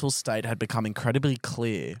 his mental state had become incredibly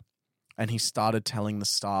clear, and he started telling the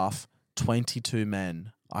staff, 22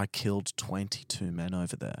 men. I killed 22 men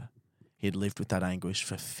over there. He had lived with that anguish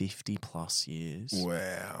for 50 plus years.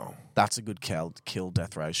 Wow. That's a good kill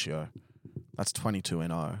death ratio. That's 22 in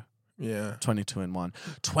 0. Yeah. 22 in 1.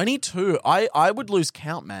 22. I would lose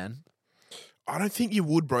count, man. I don't think you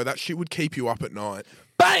would, bro. That shit would keep you up at night.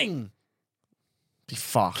 Bang! Be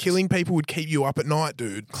fucked. Killing people would keep you up at night,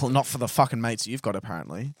 dude. Not for the fucking mates you've got,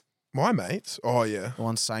 apparently. My mates? Oh, yeah. The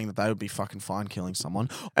ones saying that they would be fucking fine killing someone.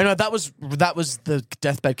 Anyway, that was the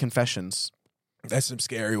deathbed confessions. There's some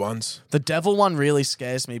scary ones. The devil one really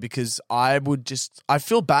scares me because I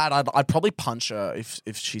feel bad. I'd probably punch her if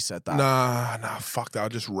she said that. Nah, fuck that. I'll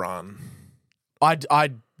just run.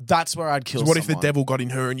 That's where I'd kill So what if someone. the devil got in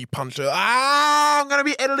her and you punched her? I'm going to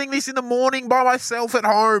be editing this in the morning by myself at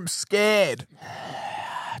home, scared.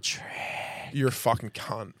 Patrick. You're a fucking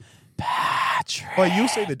cunt. Patrick. Oh, you'll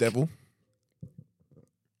see the devil.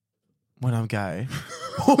 When I'm gay.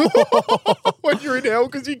 When you're in hell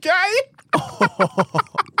because you're gay?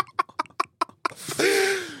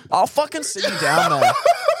 I'll fucking see you down there.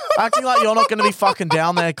 Acting like you're not going to be fucking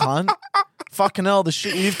down there, cunt. Fucking hell, the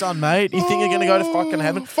shit you've done, mate. You think you're going to go to fucking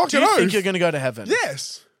heaven? Fucking Do you think oath. you're going to go to heaven?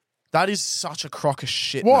 Yes. That is such a crock of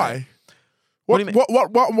shit. Why? mate. What, do you mean?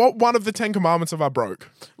 what one of the 10 commandments have I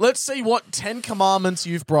broke? Let's see what 10 commandments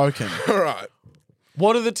you've broken. All right.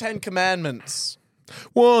 What are the 10 commandments?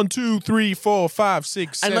 1, 2, 3, 4, 5,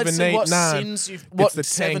 6, And 7, let's see 8, what 9. sins you've... What It's the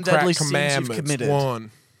 7 10 deadly crack sins you've commandments. committed.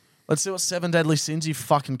 1. Let's see what 7 deadly sins you've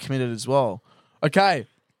fucking committed as well. Okay.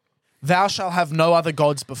 Thou shalt have no other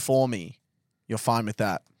gods before me. You're fine with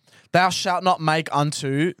that. Thou shalt not make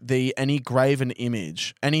unto thee any graven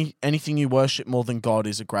image. Anything you worship more than God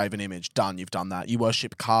is a graven image. Done. You've done that. You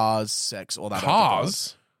worship cars, sex, all that. over God.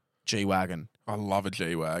 Cars? G-Wagon. I love a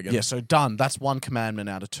G-Wagon. Yeah, so done. That's one commandment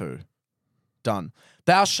out of 2. Done.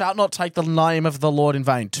 Thou shalt not take the name of the Lord in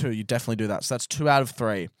vain. 2. You definitely do that. So that's 2 out of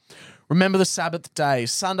 3. Remember the Sabbath day.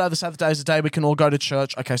 Sunday, the Sabbath day is a day we can all go to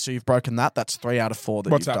church. Okay, so you've broken that. That's 3 out of 4 that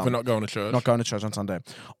What's you've that done. for not going to church? Not going to church on Sunday.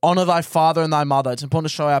 Honor thy father and thy mother. It's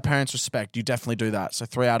important to show our parents respect. You definitely do that. So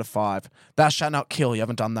 3 out of 5. Thou shalt not kill. You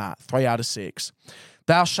haven't done that. 3 out of 6.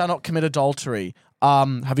 Thou shalt not commit adultery.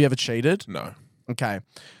 Have you ever cheated? No. Okay.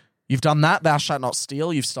 You've done that. Thou shalt not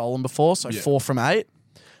steal. You've stolen before. So Yeah. 4 from 8.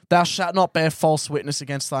 Thou shalt not bear false witness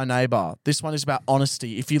against thy neighbor. This one is about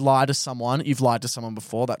honesty. If you lie to someone, you've lied to someone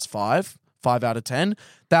before. That's 5. 5 out of 10.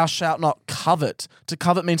 Thou shalt not covet. To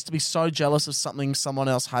covet means to be so jealous of something someone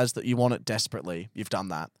else has that you want it desperately. You've done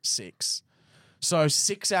that. 6. So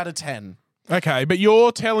 6 out of 10. Okay, but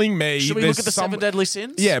you're telling me Should we there's look at the some... 7 deadly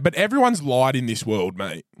sins? Yeah, but everyone's lied in this world,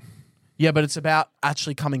 mate. Yeah, but it's about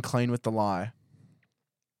actually coming clean with the lie.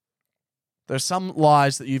 There's some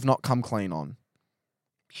lies that you've not come clean on.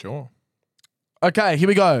 Sure. Okay, here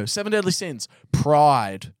we go. 7 deadly sins.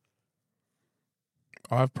 Pride.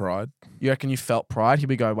 I have pride. You reckon you felt pride? Here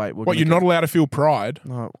we go. Wait. What, you're not allowed to feel pride?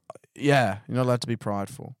 No. Yeah, you're not allowed to be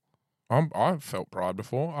prideful. I've felt pride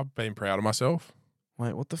before. I've been proud of myself.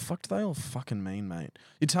 Wait, what the fuck do they all fucking mean, mate?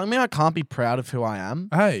 You're telling me I can't be proud of who I am?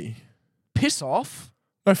 Hey. Piss off.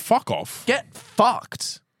 No, fuck off. Get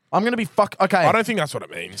fucked. I'm going to be Okay. I don't think that's what it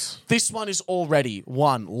means. This one is already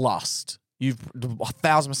 1, lust. You've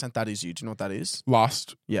 1,000% that is you. Do you know what that is?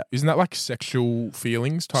 Lust. Yeah. Isn't that like sexual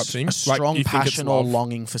feelings type thing? A strong you think it's passion or love?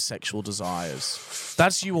 longing for sexual desires.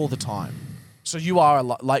 That's you all the time. So you are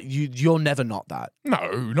you're never not that.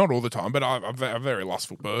 No, not all the time, but I'm a very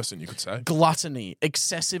lustful person, you could say. Gluttony,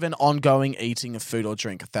 excessive and ongoing eating of food or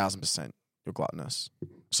drink, 1,000%. You're gluttonous.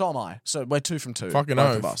 So am I. So we're 2 from 2. Fucking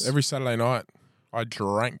both of oath. us. Every Saturday night, I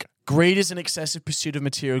drank. Greed is an excessive pursuit of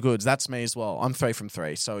material goods. That's me as well. I'm 3 from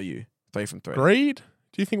 3. So are you. 3 from 3. Greed?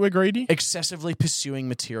 Do you think we're greedy? Excessively pursuing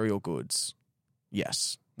material goods.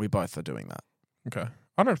 Yes, we both are doing that. Okay.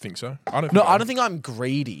 I don't think so. I don't think I'm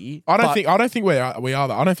greedy. I don't but- think we are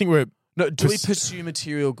that. I don't think we're No, do we pursue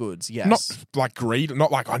material goods? Yes. not like greed,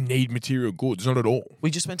 not like I need material goods, not at all.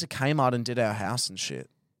 We just went to Kmart and did our house and shit.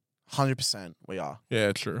 100% we are.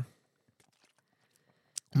 Yeah, true.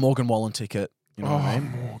 Morgan Wallen ticket. You know what I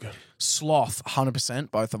mean? Morgan. Sloth,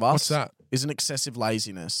 100%, both of us. What's that? Is an excessive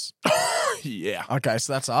laziness. Yeah. Okay,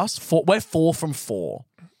 so that's us. We're 4 from 4.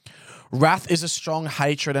 Wrath is a strong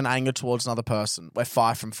hatred and anger towards another person. We're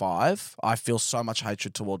 5 from 5. I feel so much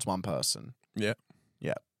hatred towards one person. Yeah.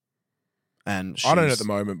 Yeah. And I don't she's- at the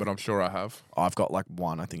moment, but I'm sure I have. I've got like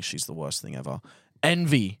 1. I think she's the worst thing ever.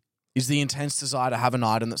 Envy is the intense desire to have an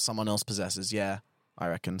item that someone else possesses. Yeah, I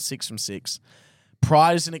reckon. 6 from 6.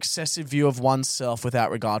 Pride is an excessive view of oneself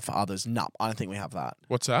without regard for others. No, I don't think we have that.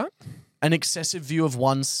 What's that? An excessive view of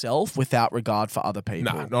oneself without regard for other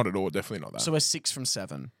people. No, not at all. Definitely not that. So we're 6 from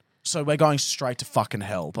 7. So we're going straight to fucking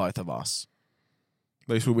hell, both of us. At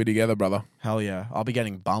least we'll be together, brother. Hell yeah. I'll be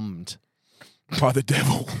getting bummed By the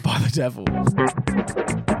devil. by the devil.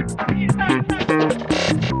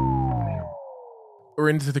 We're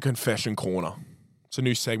into the confession corner. It's a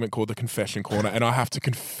new segment called the confession corner, and I have to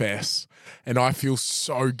confess, and I feel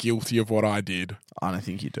so guilty of what I did. I don't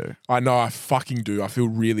think you do. I know I fucking do. I feel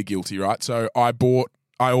really guilty, right? So I ordered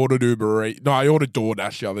I ordered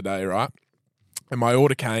DoorDash the other day, right? And my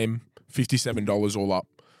order came $57 all up.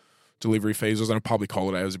 Delivery fees. It was on a public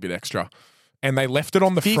holiday. It was a bit extra. And they left it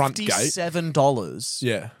on the front gate. $57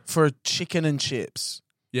 Yeah. for a chicken and chips.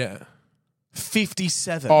 Yeah.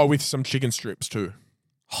 57. Oh, with some chicken strips too.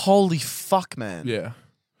 Holy fuck, man. Yeah.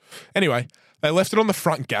 Anyway, they left it on the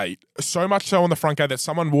front gate. So much so on the front gate that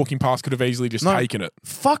someone walking past could have easily just No. taken it.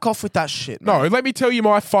 Fuck off with that shit, No, man. let me tell you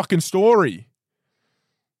my fucking story.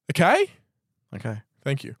 Okay? Okay.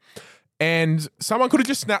 Thank you. And someone could have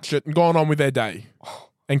just snatched it and gone on with their day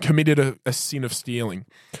and committed a sin of stealing.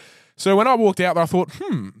 So when I walked out there, I thought,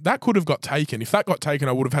 that could have got taken. If that got taken,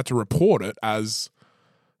 I would have had to report it as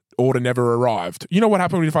order never arrived. You know what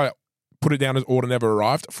happened if I put it down as order never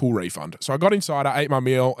arrived? Full refund. So I got inside, I ate my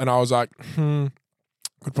meal, and I was like, could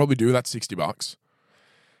probably do that, $60.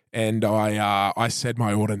 And I said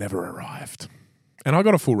my order never arrived. And I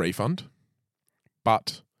got a full refund.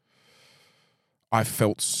 But I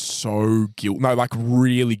felt so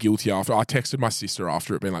really guilty after. I texted my sister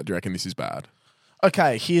after it being like, do you reckon this is bad?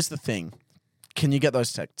 Okay, here's the thing. Can you get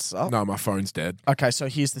those texts up? No, my phone's dead. Okay, so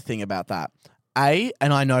here's the thing about that. And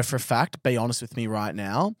I know for a fact, be honest with me right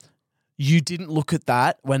now, you didn't look at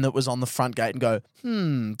that when it was on the front gate and go,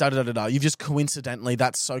 da-da-da-da-da. You've just coincidentally,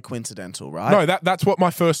 that's so coincidental, right? No, that's what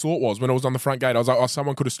my first thought was when it was on the front gate. I was like, oh,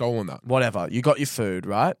 someone could have stolen that. Whatever. You got your food,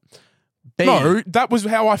 right? B, No, that was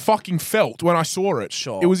how I fucking felt when I saw it.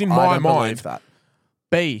 Sure. It was in I my don't mind. believe that.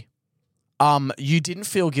 B, you didn't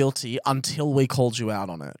feel guilty until we called you out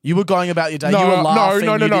on it. You were going about your day. You were laughing.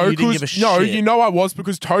 No. You didn't give a shit. No, you know I was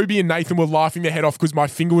because Toby and Nathan were laughing their head off because my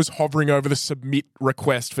finger was hovering over the submit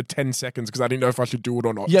request for 10 seconds because I didn't know if I should do it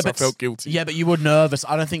or not. Yeah, I felt guilty. Yeah, but you were nervous.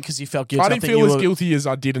 I don't think because you felt guilty. I didn't think feel you as were, guilty as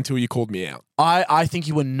I did until you called me out. I think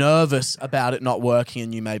you were nervous about it not working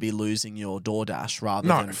and you may be losing your DoorDash rather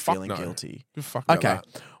than feeling guilty. Fuck about Okay.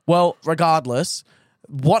 that. Well, regardless,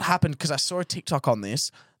 what happened, because I saw a TikTok on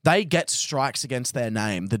this, they get strikes against their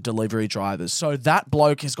name, the delivery drivers. So that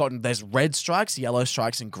bloke has gotten, there's red strikes, yellow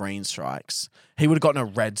strikes, and green strikes. He would have gotten a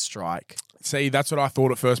red strike. See, that's what I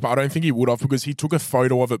thought at first, but I don't think he would have because he took a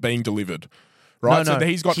photo of it being delivered. Right? No, so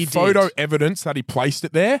he's got he photo did. evidence that he placed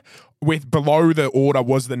it there with below the order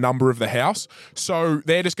was the number of the house. So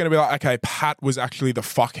they're just going to be like, okay, Pat was actually the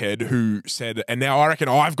fuckhead who said, and now I reckon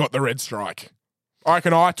I've got the red strike. I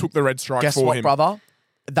reckon I took the red strike Guess for what, him. brother?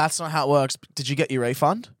 That's not how it works. Did you get your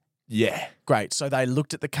refund? Yeah. Great. So they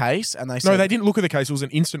looked at the case and they said, No, they didn't look at the case. It was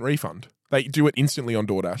an instant refund. They do it instantly on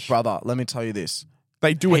DoorDash. brother, let me tell you this.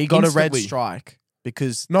 They do it He got instantly. a red strike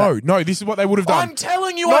because... No, this is what they would have done. I'm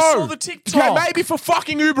telling you, I saw the TikTok. Okay, maybe for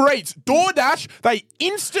fucking Uber Eats. DoorDash, they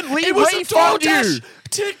instantly It was a refund DoorDash you.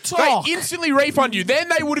 TikTok. They instantly refund you. Then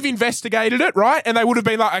they would have investigated it, right? And they would have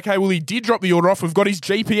been like, okay, well, he did drop the order off. We've got his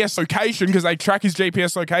GPS location because they track his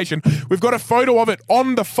GPS location. We've got a photo of it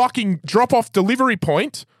on the fucking drop-off delivery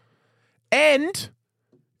point. And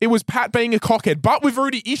it was Pat being a cockhead. But we've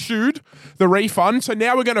already issued the refund, so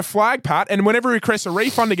now we're going to flag Pat. And whenever he requests a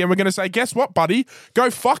refund again, we're going to say, guess what, buddy? Go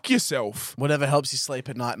fuck yourself. Whatever helps you sleep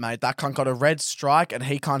at night, mate. That cunt got a red strike and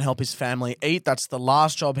he can't help his family eat. That's the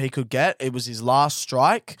last job he could get. It was his last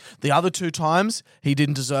strike. The other 2 times, he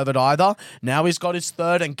didn't deserve it either. Now he's got his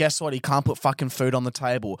third and guess what? He can't put fucking food on the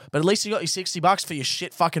table. But at least you got your $60 for your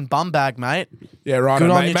shit fucking bum bag, mate. Yeah, right. Good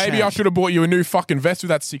on mate. you, Maybe champ. I should have bought you a new fucking vest with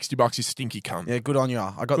that $60, you stinky cunt. Yeah, good on you.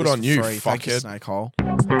 I got Good this on for you, free. Thank you, fuckhead. Snake Hole.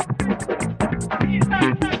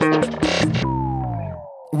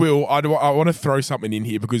 Will, I want to throw something in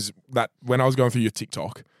here because that when I was going through your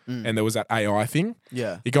TikTok and there was that AI thing,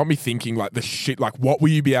 Yeah. it got me thinking like the shit, like what will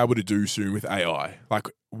you be able to do soon with AI? Like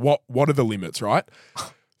what are the limits, right?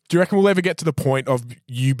 Do you reckon we'll ever get to the point of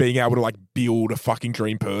you being able to like build a fucking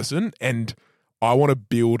dream person? And I want to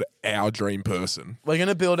build our dream person. We're going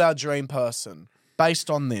to build our dream person based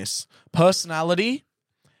on this. Personality,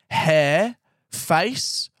 hair,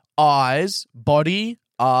 face, eyes, body,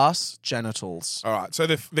 ass, genitals. All right. So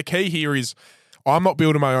the key here is I'm not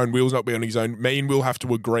building my own. Will's not building his own. Me and Will have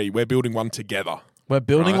to agree. We're building one together. We're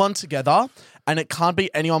building Right. one together and it can't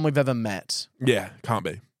be anyone we've ever met. Yeah, can't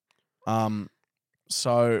be.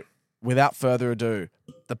 So without further ado,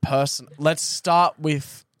 let's start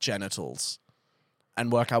with genitals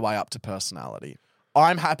and work our way up to personality.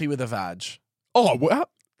 I'm happy with a vag. Oh, what?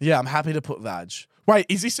 Yeah, I'm happy to put vag. Wait,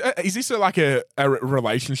 is this like a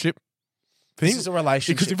relationship thing? This is a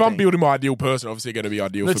relationship Because if I'm thing. building my ideal person, obviously going to be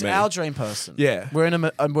ideal It's for me. our dream person. Yeah. We're in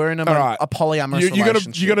a All right. polyamorous you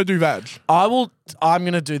relationship. gotta do vag. I'm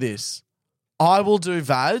gonna do this. I will do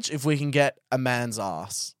vag if we can get a man's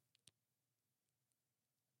ass.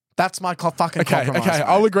 That's my fucking Okay, compromise. okay, mate.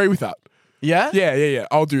 I'll agree with that. Yeah? Yeah.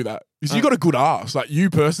 I'll do that. Because you got a good ass. Like you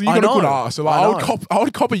personally, you I got a good know. ass. So like, I I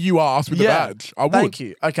would cop a you ass with the vag. I would. Thank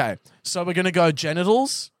you. Okay. So we're gonna go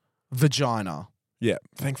genitals, vagina. Yeah.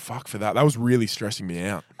 Thank fuck for that. That was really stressing me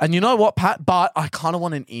out. And you know what, Pat? But I kind of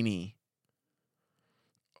want an innie.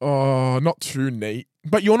 Oh, not too neat.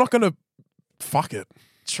 But you're not gonna fuck it.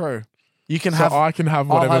 True. You can So have. I can have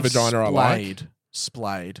I'll whatever have vagina I like.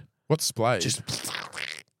 Splayed. What's splay? Just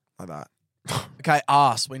like that. Okay,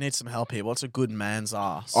 ass. We need some help here. What's a good man's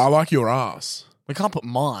ass? I like your ass. We can't put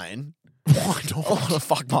mine. Why I want to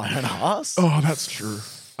fuck my own ass. Oh, that's true.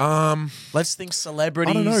 Let's think celebrities.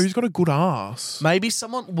 I don't know. Who's got a good ass? Maybe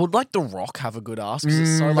someone would like The Rock have a good ass because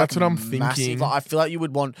it's so like that's what I'm massive. thinking. Like, I feel like you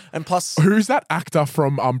would want, and plus Who's that actor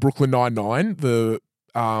from Brooklyn Nine-Nine? The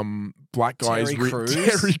black guy Terry Crews?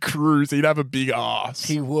 Terry Crews. He'd have a big ass.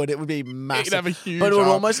 he would. It would be massive. He'd have a huge but it would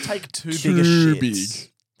ass. almost take too big a Too shit. big.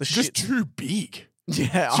 The Just shit, too big.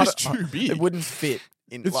 yeah, It's just too big. It wouldn't fit.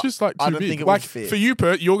 In, It's just like too I don't big. think it like would fit. for you,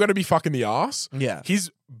 you're going to be fucking the ass. Yeah. His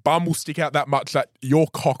bum will stick out that much that your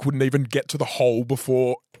cock wouldn't even get to the hole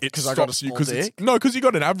before it 'Cause stops I got a you. small dick? Because you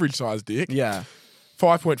got an average sized dick. Yeah,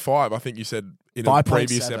 5.5, I think you said in a 5.7.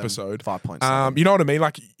 previous episode. 5.7. You know what I mean?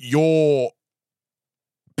 Like your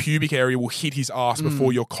pubic area will hit his ass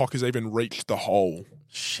before your cock has even reached the hole.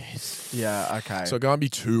 Shit. Yeah. Okay. So it can't be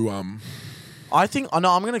too I think. Oh,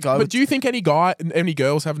 no, I'm gonna go. But do you think any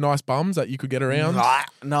girls have nice bums that you could get around? No, I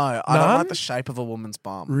don't None? like the shape of a woman's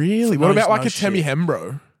bum. Really? No- What about like no a Temi shit.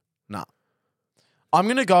 Hembro? Nah. I'm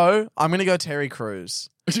gonna go Terry Crews.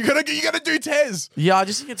 You gotta do Tez. Yeah, I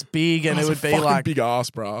just think it's big and That's it would a be fucking like big ass,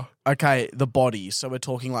 bro. okay, the body. So we're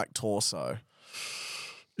talking like torso.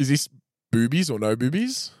 Is this boobies or no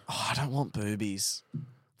boobies? Oh, I don't want boobies.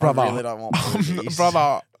 Brother. I really don't want boobies.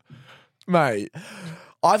 Brother, mate.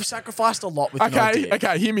 I've sacrificed a lot with no Okay, dick.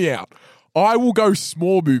 okay, hear me out. I will go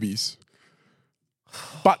small boobies.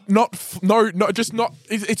 But not, just not,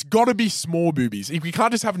 it's got to be small boobies. We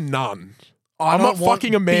can't just have none. I I'm don't not want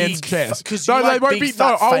fucking a man's big chest. because No, you they like won't big, be. No,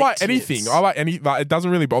 fat, I'll fake like tits. anything. I like any. Like, it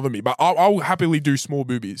doesn't really bother me. But I'll happily do small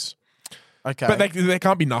boobies. Okay. But they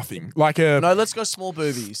can't be nothing. Like a no, let's go small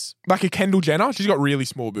boobies. Kendall Jenner. She's got really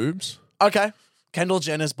small boobs. Okay. Kendall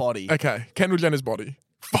Jenner's body. Okay, Kendall Jenner's body.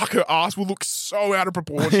 Fuck, her ass will look so out of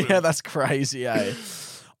proportion. Yeah, that's crazy, eh?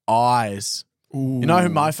 Eyes. Ooh. You know who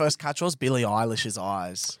my first catch was? Billie Eilish's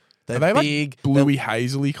eyes. They're Are they big, like bluey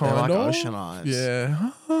hazily they're kind like of ocean eyes.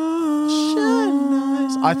 Yeah.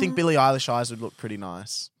 I think Billie Eilish eyes would look pretty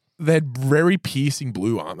nice. They're very piercing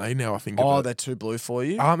blue, aren't they? Now I think. Oh, of it. they're too blue for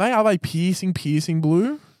you? Aren't they? Are they piercing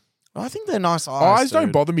blue? I think they're nice eyes. Eyes don't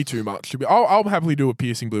dude. bother me too much. I'll happily do a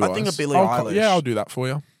piercing blue eyes. I think a Billie I'll Eilish. Yeah, I'll do that for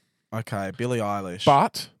you. Okay, Billie Eilish.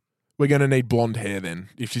 But we're going to need blonde hair then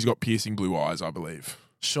if she's got piercing blue eyes, I believe.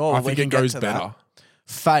 sure, I we think can it get goes to better. that.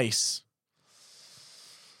 Face.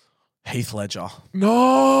 Heath Ledger.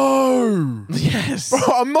 No! Yes. Bro,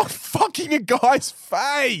 I'm not fucking a guy's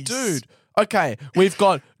face. Dude. Okay, we've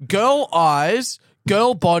got girl eyes,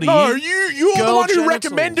 girl body. No, you're the girl one who genitals.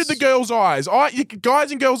 recommended the girl's eyes.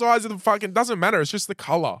 Guys and girls' eyes are the fucking doesn't matter. It's just the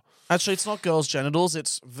color. Actually, it's not girls' genitals,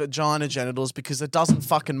 it's vagina genitals because it doesn't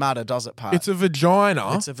fucking matter, does it, Pat? It's a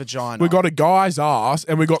vagina. It's a vagina. We got a guy's ass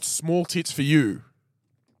and we got small tits for you.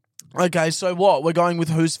 Okay, so what? We're going with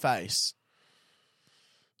whose face?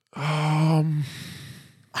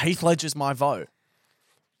 Heath Ledger's my vote.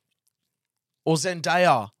 Or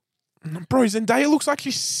Zendaya. Bro, Zendaya looks like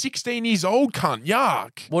she's 16 years old, cunt.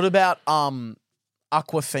 Yuck. What about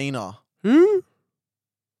Aquafina? Who?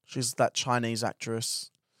 She's that Chinese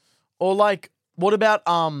actress. Or like, what about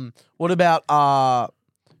Trying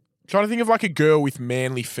to think of like a girl with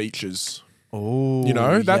manly features. Oh, You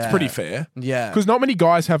know, that's pretty fair. Yeah. Because not many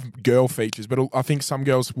guys have girl features, but I think some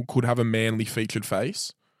girls could have a manly featured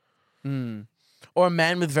face. Or a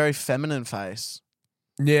man with very feminine face.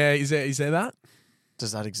 Yeah, is there that?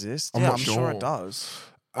 Does that exist? I'm yeah, not I'm sure sure. it does.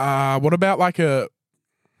 What about like a...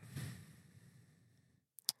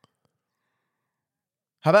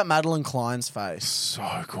 How about Madeline Klein's face?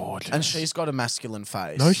 So gorgeous. And she's got a masculine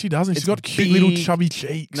face. No, she doesn't. She's It's got cute little big. chubby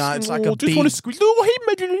cheeks. No, it's like Oh, a just want to big- squeeze. Oh, hey,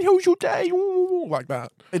 Madeline, how's your day? Ooh, like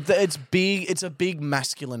that. It's big. It's a big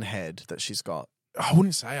masculine head that she's got. I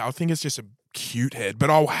wouldn't say. I think it's just a cute head,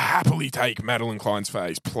 but I'll happily take Madeline Klein's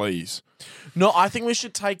face, please. No, I think we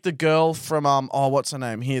should take the girl from what's her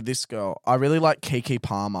name? Here, this girl. I really like Keke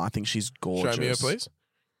Palmer. I think she's gorgeous. Show me her, please.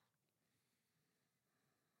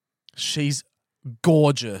 She's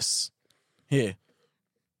gorgeous. Here.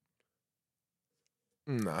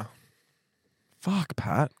 Nah. Fuck,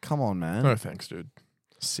 Pat. Come on, man. No thanks, dude.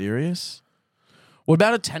 Serious? What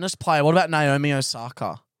about a tennis player? What about Naomi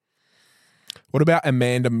Osaka? What about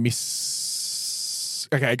Amanda Miss...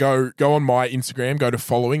 Okay, go on my Instagram, go to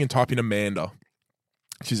following and type in Amanda.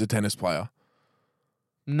 She's a tennis player.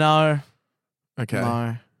 No. Okay.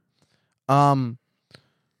 No. Are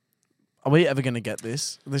we ever going to get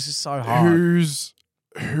this? This is so hard.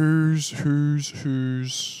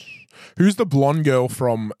 Who's the blonde girl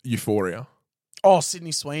from Euphoria? Oh,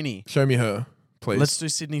 Sydney Sweeney. Show me her, please. Let's do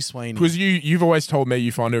Sydney Sweeney. Because you've always told me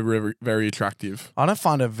you find her very, very attractive. I don't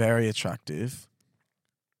find her very attractive.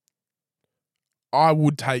 I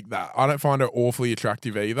would take that. I don't find her awfully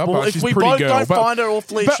attractive either, Well, but if she's we pretty both girl. don't but, find her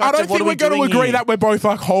awfully but I attractive, don't what think are we we're going to doing agree here? that we're both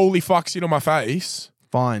like, holy fuck, sit on my face.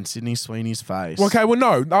 Fine, Sydney Sweeney's face. Well, okay, well,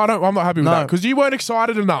 no, I'm not happy with No. that because you weren't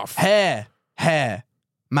excited enough. Hair.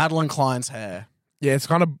 Madeline Klein's hair. Yeah, it's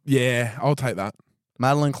kind of, I'll take that.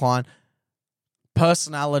 Madeline Klein.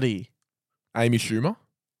 Personality. Amy Schumer.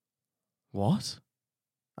 What?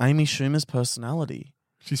 Amy Schumer's personality.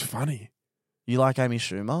 She's funny. You like Amy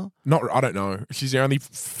Schumer? I don't know. She's the only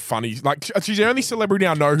funny, like, she's the only celebrity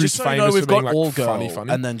I know who's Just so you famous know, we've for being got like all funny. girl,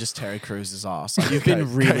 and then just Terry Crews's ass. Like, you've Okay,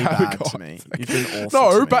 been really okay, have a bad go. to me. You've been awful.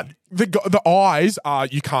 No, to me. but the eyes are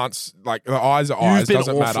you can't like the eyes are You've eyes been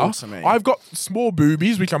doesn't awful matter. to me. I've got small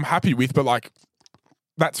boobies which I'm happy with, but like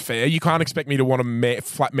That's fair. You can't expect me to want a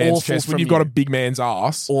flat man's Awful chest when from you've got you. a big man's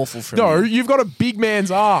ass. Awful from No, you. you've got a big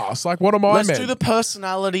man's ass. Like, what am I, Let's man? do the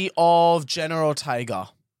personality of Jenna Ortega.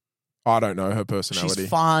 I don't know her personality. She's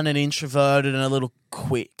fun and introverted and a little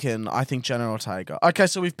quick, and I think Jenna Ortega. Okay,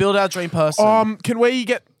 so we've built our dream person. Can we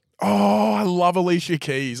get... Oh, I love Alicia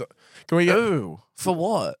Keys. Can we get... Ooh, for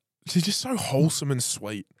what? She's just so wholesome and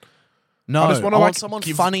sweet. No, I just wanna, I like, want someone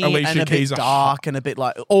give funny Alicia and a bit Keys a dark and a bit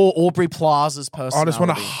like... Or Aubrey Plaza's personality. I just want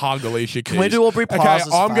to hug Alicia Keys. Can we do Aubrey Plaza's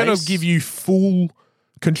Okay, I'm going face? to give you full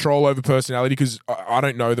control over personality because I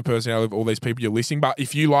don't know the personality of all these people you're listing, but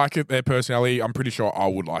if you like it, their personality, I'm pretty sure I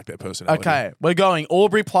would like their personality. Okay, we're going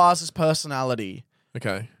Aubrey Plaza's personality,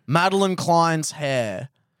 Okay. Madeline Klein's hair,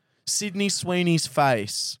 Sydney Sweeney's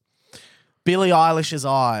face, Billie Eilish's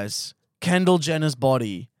eyes, Kendall Jenner's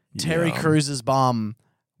body, Terry Yum. Cruz's bum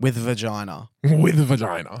with vagina. With a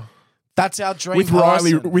vagina. That's our dream With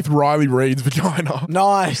person. Riley Reid's vagina.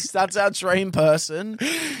 Nice. That's our dream person.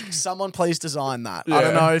 Someone please design that. I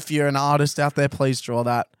don't Yeah. know if you're an artist out there, please draw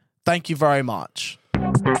that. Thank you very much.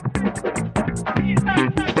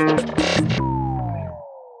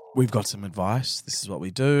 We've got some advice. This is what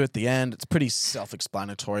we do at the end. It's pretty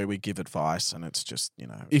self-explanatory. We give advice and it's just,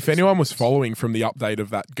 If anyone was following from the update of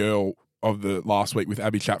that girl of the last week with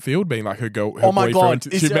Abby Chatfield being like her girl, her Oh my boyfriend,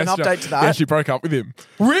 God, is she there an messaged update her- to that? Yeah, she broke up with him.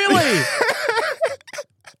 Really?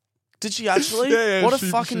 Did she actually? Yeah, What a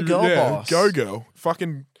she- fucking she- girl yeah, boss. Go girl.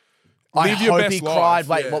 Fucking I live your hope best he life. cried.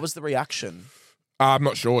 Wait, Yeah. what was the reaction? I'm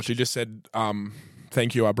not sure. She just said,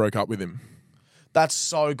 thank you, I broke up with him. That's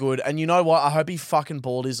so good. And you know what? I hope he fucking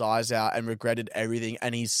bawled his eyes out and regretted everything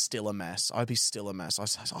and he's still a mess. I hope he's still a mess.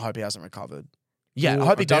 I hope he hasn't recovered. Yeah, Well, I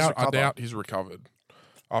hope he does doubt, recover. I doubt he's recovered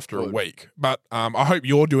after a Good. week. But I hope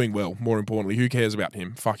you're doing well, more importantly. Who cares about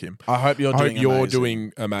him? Fuck him. I hope you're I doing hope you're amazing.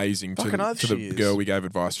 doing amazing Fucking oath to she the is. girl we gave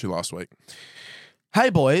advice to last week. Hey,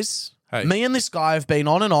 boys. Hey. Me and this guy have been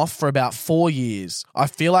on and off for about 4 years. I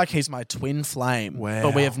feel like he's my twin flame. Wow.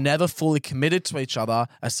 But we have never fully committed to each other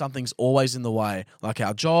as something's always in the way, like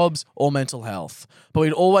our jobs or mental health. But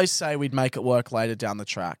we'd always say we'd make it work later down the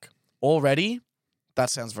track. Already? That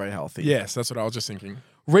sounds very healthy. Yes, that's what I was just thinking.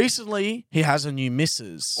 Recently, he has a new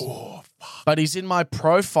missus. Oh, fuck. But he's in my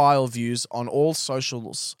profile views on all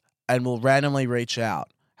socials and will randomly reach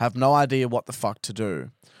out. Have no idea what the fuck to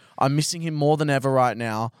do. I'm missing him more than ever right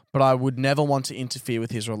now, but I would never want to interfere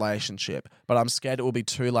with his relationship. But I'm scared it will be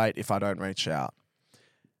too late if I don't reach out.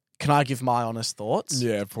 Can I give my honest thoughts?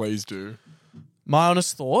 Yeah, please do. My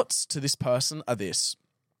honest thoughts to this person are this.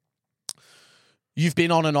 You've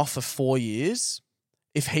been on and off for 4 years.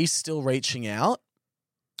 If he's still reaching out,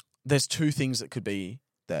 there's two things that could be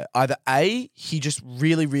there. Either A, he just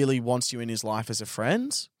really, really wants you in his life as a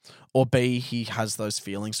friend, or B, he has those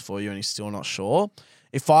feelings for you and he's still not sure.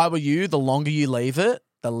 If I were you, the longer you leave it,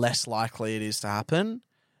 the less likely it is to happen.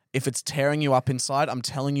 If it's tearing you up inside, I'm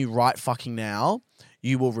telling you right fucking now,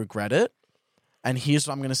 you will regret it. And here's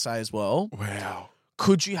what I'm going to say as well. Wow.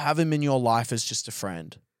 Could you have him in your life as just a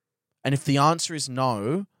friend? And if the answer is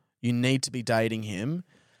no, you need to be dating him,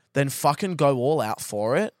 then fucking go all out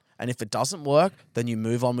for it. And if it doesn't work, then you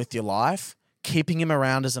move on with your life. Keeping him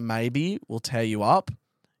around as a maybe will tear you up.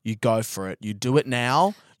 You go for it. You do it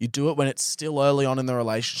now. You do it when it's still early on in the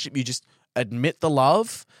relationship. You just admit the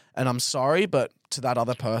love. And I'm sorry, but to that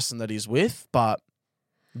other person that he's with, but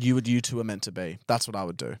you two are meant to be. That's what I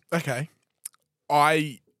would do. Okay.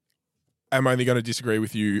 I am only going to disagree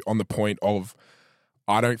with you on the point of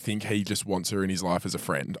I don't think he just wants her in his life as a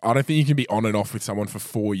friend. I don't think you can be on and off with someone for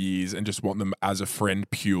 4 years and just want them as a friend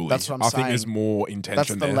purely. That's what I'm I saying. think there's more intention That's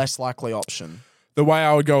the there. less likely option. The way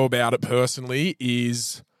I would go about it personally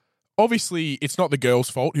is obviously it's not the girl's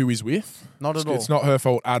fault who he's with. Not at all. It's not her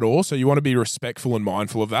fault at all. So you want to be respectful and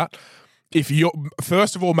mindful of that. If you're,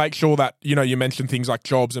 first of all, make sure that, you mentioned things like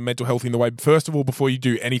jobs and mental health in the way. First of all, before you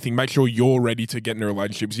do anything, make sure you're ready to get in a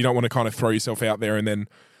relationship. Because you don't want to kind of throw yourself out there and then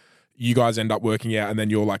you guys end up working out and then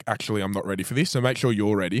you're like, actually, I'm not ready for this. So make sure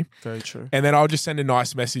you're ready. Very true. And then I'll just send a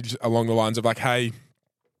nice message along the lines of like, hey,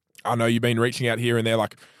 I know you've been reaching out here and there.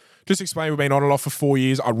 Like, just explain we've been on and off for 4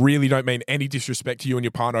 years. I really don't mean any disrespect to you and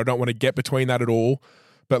your partner. I don't want to get between that at all.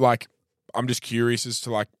 But like, I'm just curious as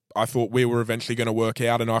to like, I thought we were eventually going to work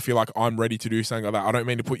out and I feel like I'm ready to do something like that. I don't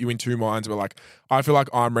mean to put you in two minds, but like, I feel like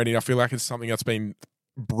I'm ready. I feel like it's something that's been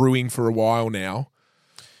brewing for a while now.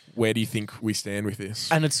 Where do you think we stand with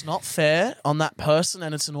this? And it's not fair on that person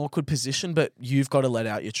and it's an awkward position, but you've got to let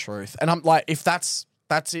out your truth. And I'm like, if that's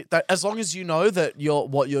it, that as long as you know that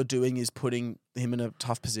what you're doing is putting him in a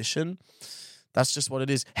tough position, That's just what it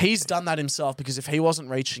is. He's done that himself because if he wasn't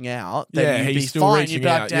reaching out, then Yeah, you'd he's be still fine. reaching You'd be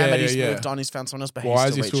like, out. damn Yeah, it, he's yeah, yeah. moved on, he's found someone else, but Why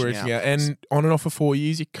he's is he still reaching out? And on and off for 4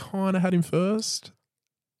 years, you kind of had him first.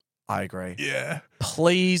 I agree. Yeah.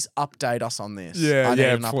 Please update us on this. Yeah, I need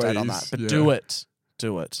yeah, an update on that. please. But Yeah. do it.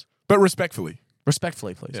 Do it. But respectfully.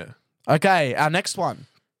 Respectfully, please. Yeah. Okay, our next one.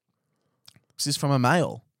 This is from a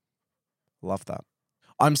male. Love that.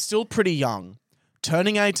 I'm still pretty young,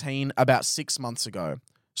 turning 18 about 6 months ago.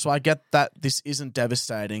 So I get that this isn't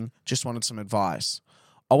devastating, just wanted some advice.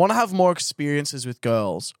 I want to have more experiences with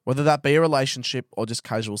girls, whether that be a relationship or just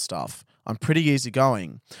casual stuff. I'm pretty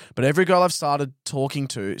easygoing, but every girl I've started talking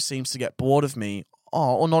to seems to get bored of me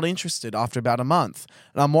or not interested after about a month.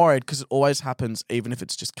 And I'm worried because it always happens, even if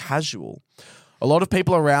it's just casual. A lot of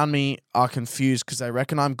people around me are confused because they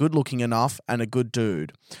reckon I'm good looking enough and a good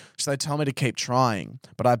dude. So they tell me to keep trying,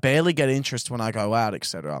 but I barely get interest when I go out,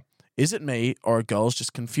 etc. Is it me or are girls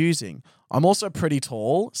just confusing? I'm also pretty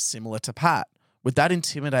tall, similar to Pat. Would that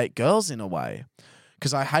intimidate girls in a way?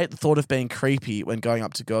 Because I hate the thought of being creepy when going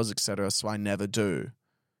up to girls, etc., so I never do.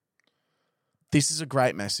 This is a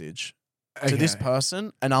great message. To this Okay.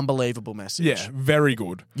 person, an unbelievable message. Yeah, very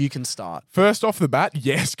good. You can start. First off the bat,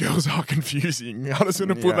 yes, girls are confusing. I'm just going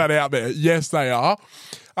to put Yeah. that out there. Yes, they are.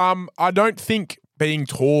 I don't think being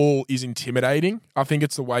tall is intimidating. I think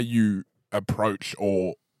it's the way you approach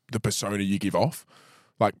or the persona you give off.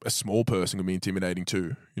 Like a small person can be intimidating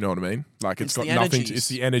too. You know what I mean? Like it's got the nothing. energies. It's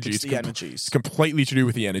the energy. It's the energies. It's completely to do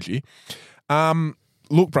with the energy.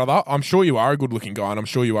 Look, brother, I'm sure you are a good-looking guy, and I'm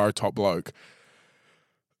sure you are a top bloke.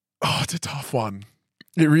 Oh, it's a tough one.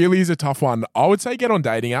 It really is a tough one. I would say get on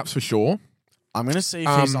dating apps for sure. I'm going to see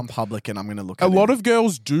if he's on public and I'm going to look at A him. lot of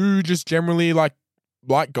girls do just generally like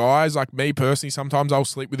guys, like me personally, sometimes I'll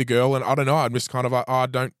sleep with a girl and I don't know, I'm just kind of like, I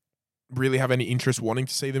don't really have any interest wanting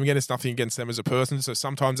to see them again. It's nothing against them as a person. So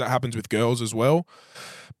sometimes that happens with girls as well.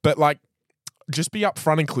 But like, just be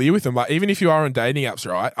upfront and clear with them. Like, even if you are on dating apps,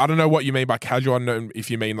 right? I don't know what you mean by casual. I don't know if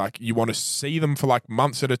you mean like you want to see them for like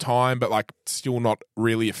months at a time, but like still not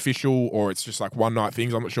really official, or it's just like one night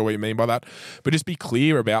things. I'm not sure what you mean by that. But just be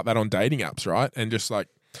clear about that on dating apps, right? And just like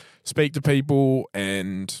speak to people.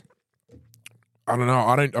 And I don't know.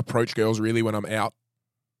 I don't approach girls really when I'm out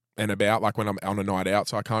and about, like when I'm on a night out.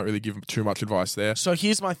 So I can't really give too much advice there. So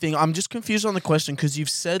here's my thing. I'm just confused on the question because you've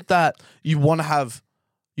said that you want to have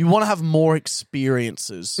more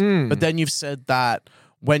experiences, but then you've said that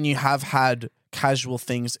when you have had casual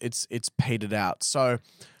things, it's petered out. So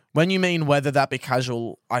when you mean whether that be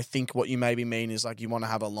casual, I think what you maybe mean is like you want to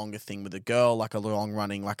have a longer thing with a girl, like a long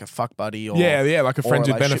running, like a fuck buddy, or Yeah, like a or friends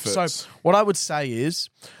with relationship. benefits. So what I would say is,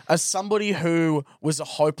 as somebody who was a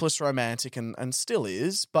hopeless romantic and still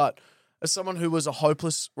is, but as someone who was a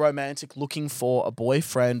hopeless romantic looking for a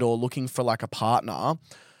boyfriend or looking for like a partner,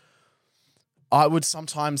 I would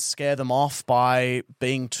sometimes scare them off by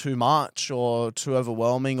being too much or too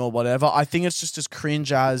overwhelming or whatever. I think it's just as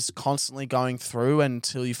cringe as constantly going through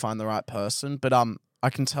until you find the right person. But I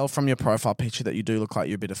can tell from your profile picture that you do look like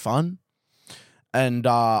you're a bit of fun. And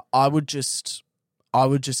I would just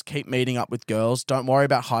keep meeting up with girls. Don't worry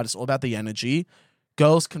about height. It's all about the energy.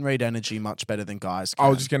 Girls can read energy much better than guys can. I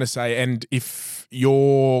was just going to say, and if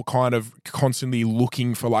you're kind of constantly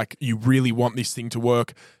looking for like, you really want this thing to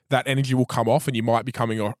work, that energy will come off and you might be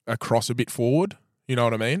coming across a bit forward. You know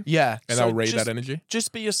what I mean? Yeah. And so they'll read just- that energy.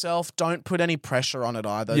 Just be yourself. Don't put any pressure on it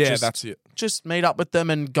either. Yeah, Just- that's it. Just meet up with them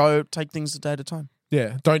and go take things a day at a time.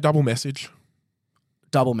 Yeah, don't double message.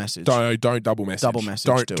 Double message. Don't double message. Double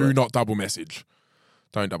message, do Do it. not double message.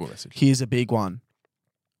 Don't double message. Here's a big one.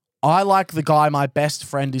 I like the guy my best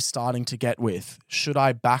friend is starting to get with. Should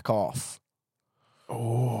I back off?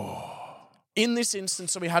 Oh. In this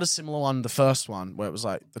instance, so we had a similar one, the first one, where it was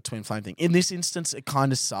like the twin flame thing. In this instance, it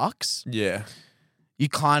kind of sucks. Yeah. You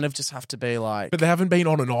kind of just have to be like... But they haven't been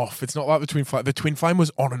on and off. It's not like the twin flame. The twin flame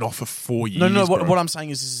was on and off for 4 years. No, bro. what I'm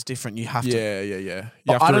saying is this is different. You have to... Yeah. You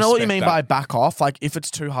But have I to don't know what you respect mean that. by back off. Like, if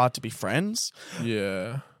it's too hard to be friends.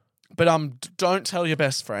 Yeah. But don't tell your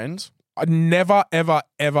best friend. I never, ever,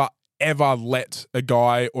 ever, ever let a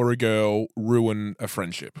guy or a girl ruin a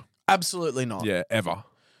friendship. Absolutely not. Yeah, ever.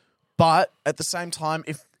 But at the same time,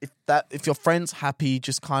 if your friend's happy,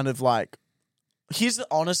 just kind of like,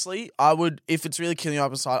 honestly, I would, if it's really killing you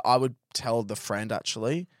up inside, I would tell the friend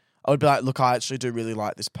actually. I would be like, look, I actually do really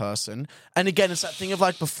like this person. And again, it's that thing of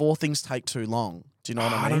like before things take too long. Do you know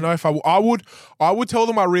what I mean? I don't know if I would tell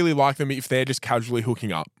them I really like them if they're just casually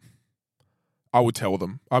hooking up. I would tell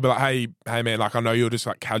them. I'd be like, hey man, like I know you're just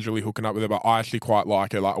like casually hooking up with her, but I actually quite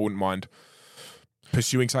like her. Like I wouldn't mind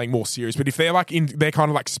pursuing something more serious. But if they're like they're kind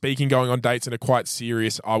of like speaking, going on dates and are quite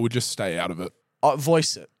serious, I would just stay out of it.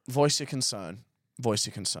 Voice it. Voice your concern. Voice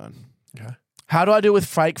your concern. Okay. How do I deal with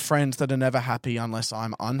fake friends that are never happy unless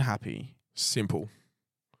I'm unhappy? Simple.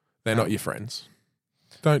 They're not your friends.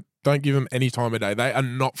 Don't give them any time of day. They are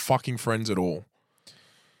not fucking friends at all.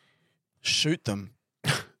 Shoot them.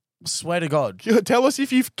 Swear to God. Tell us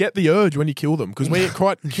if you get the urge when you kill them, because we're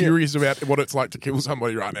quite curious about what it's like to kill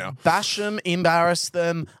somebody right now. Bash them, embarrass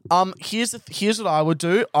them. Here's what I would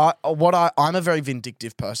do. I'm a very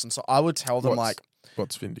vindictive person, so I would tell them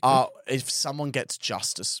What's vindictive? if someone gets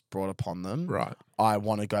justice brought upon them, Right. I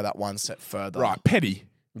want to go that one step further. Right. Petty.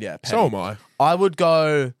 Yeah. Petty. So am I. I would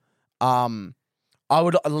go. I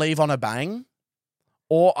would leave on a bang.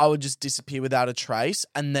 Or I would just disappear without a trace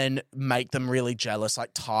and then make them really jealous, like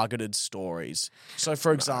targeted stories. So,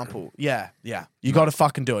 for example, you got to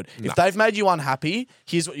fucking do it. If they've made you unhappy,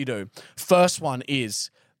 here's what you do. First one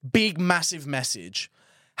is big, massive message.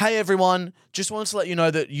 Hey, everyone, just wanted to let you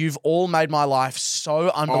know that you've all made my life so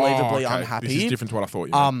unbelievably unhappy. This is different to what I thought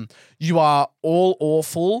you meant. You are all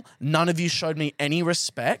awful. None of you showed me any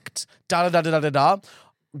respect. Da-da-da-da-da-da.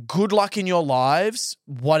 Good luck in your lives,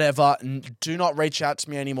 whatever. Do not reach out to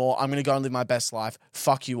me anymore. I'm going to go and live my best life.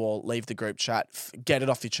 Fuck you all. Leave the group chat. Get it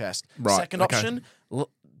off your chest. Right, Second option,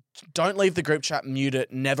 don't leave the group chat, mute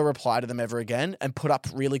it, never reply to them ever again, and put up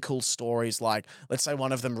really cool stories like, let's say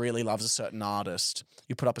one of them really loves a certain artist.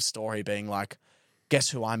 You put up a story being like, guess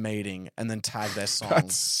who I'm meeting, and then tag their song.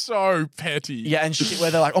 That's so petty. Yeah, and shit where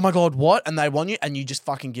they're like, oh my God, what? And they want you, and you just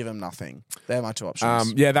fucking give them nothing. They're my two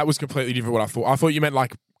options. Yeah, that was completely different what I thought. I thought you meant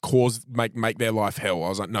like make their life hell. I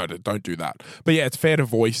was like, no, don't do that. But yeah, it's fair to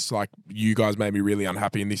voice like, you guys made me really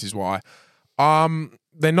unhappy and this is why.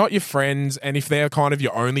 They're not your friends, and if they're kind of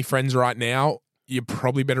your only friends right now, you're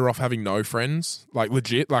probably better off having no friends. Like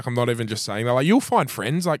legit, like I'm not even just saying that. Like you'll find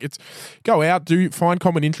friends. Like it's go out, find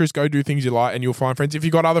common interests, go do things you like, and you'll find friends. If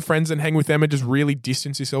you got other friends, then hang with them and just really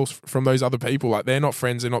distance yourselves from those other people. Like they're not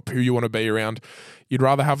friends, they're not who you want to be around. You'd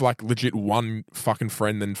rather have like legit one fucking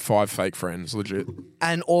friend than 5 fake friends, legit.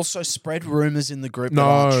 And also spread rumors in the group that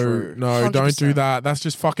aren't true. No, 100%. don't do that. That's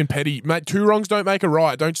just fucking petty. Mate, 2 wrongs don't make a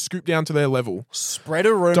right. Don't scoop down to their level. Spread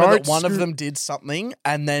a rumor that one of them did something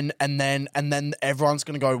and then everyone's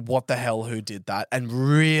going to go, what the hell, who did that? And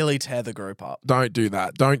really tear the group up. Don't do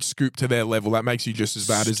that. Don't scoop to their level. That makes you just as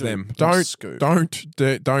bad as them. Don't scoop.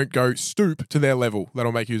 Don't go stoop to their level.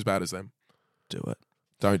 That'll make you as bad as them. Do it.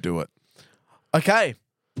 Don't do it. Okay.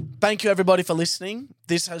 Thank you, everybody, for listening.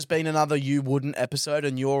 This has been another You Wouldn't episode,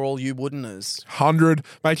 and you're all You Wouldn'ters. 100.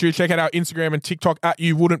 Make sure you check out our Instagram and TikTok at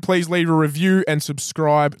You Wouldn't. Please leave a review and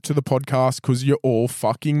subscribe to the podcast because you're all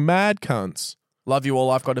fucking mad cunts. Love you all.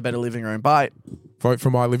 I've got a better living room. Bye. Vote for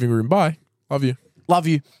my living room. Bye. Love you. Love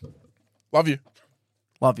you. Love you.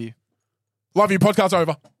 Love you. Love you. Podcast's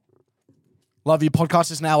over. Love you.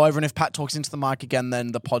 Podcast is now over, and if Pat talks into the mic again,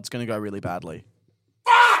 then the pod's going to go really badly.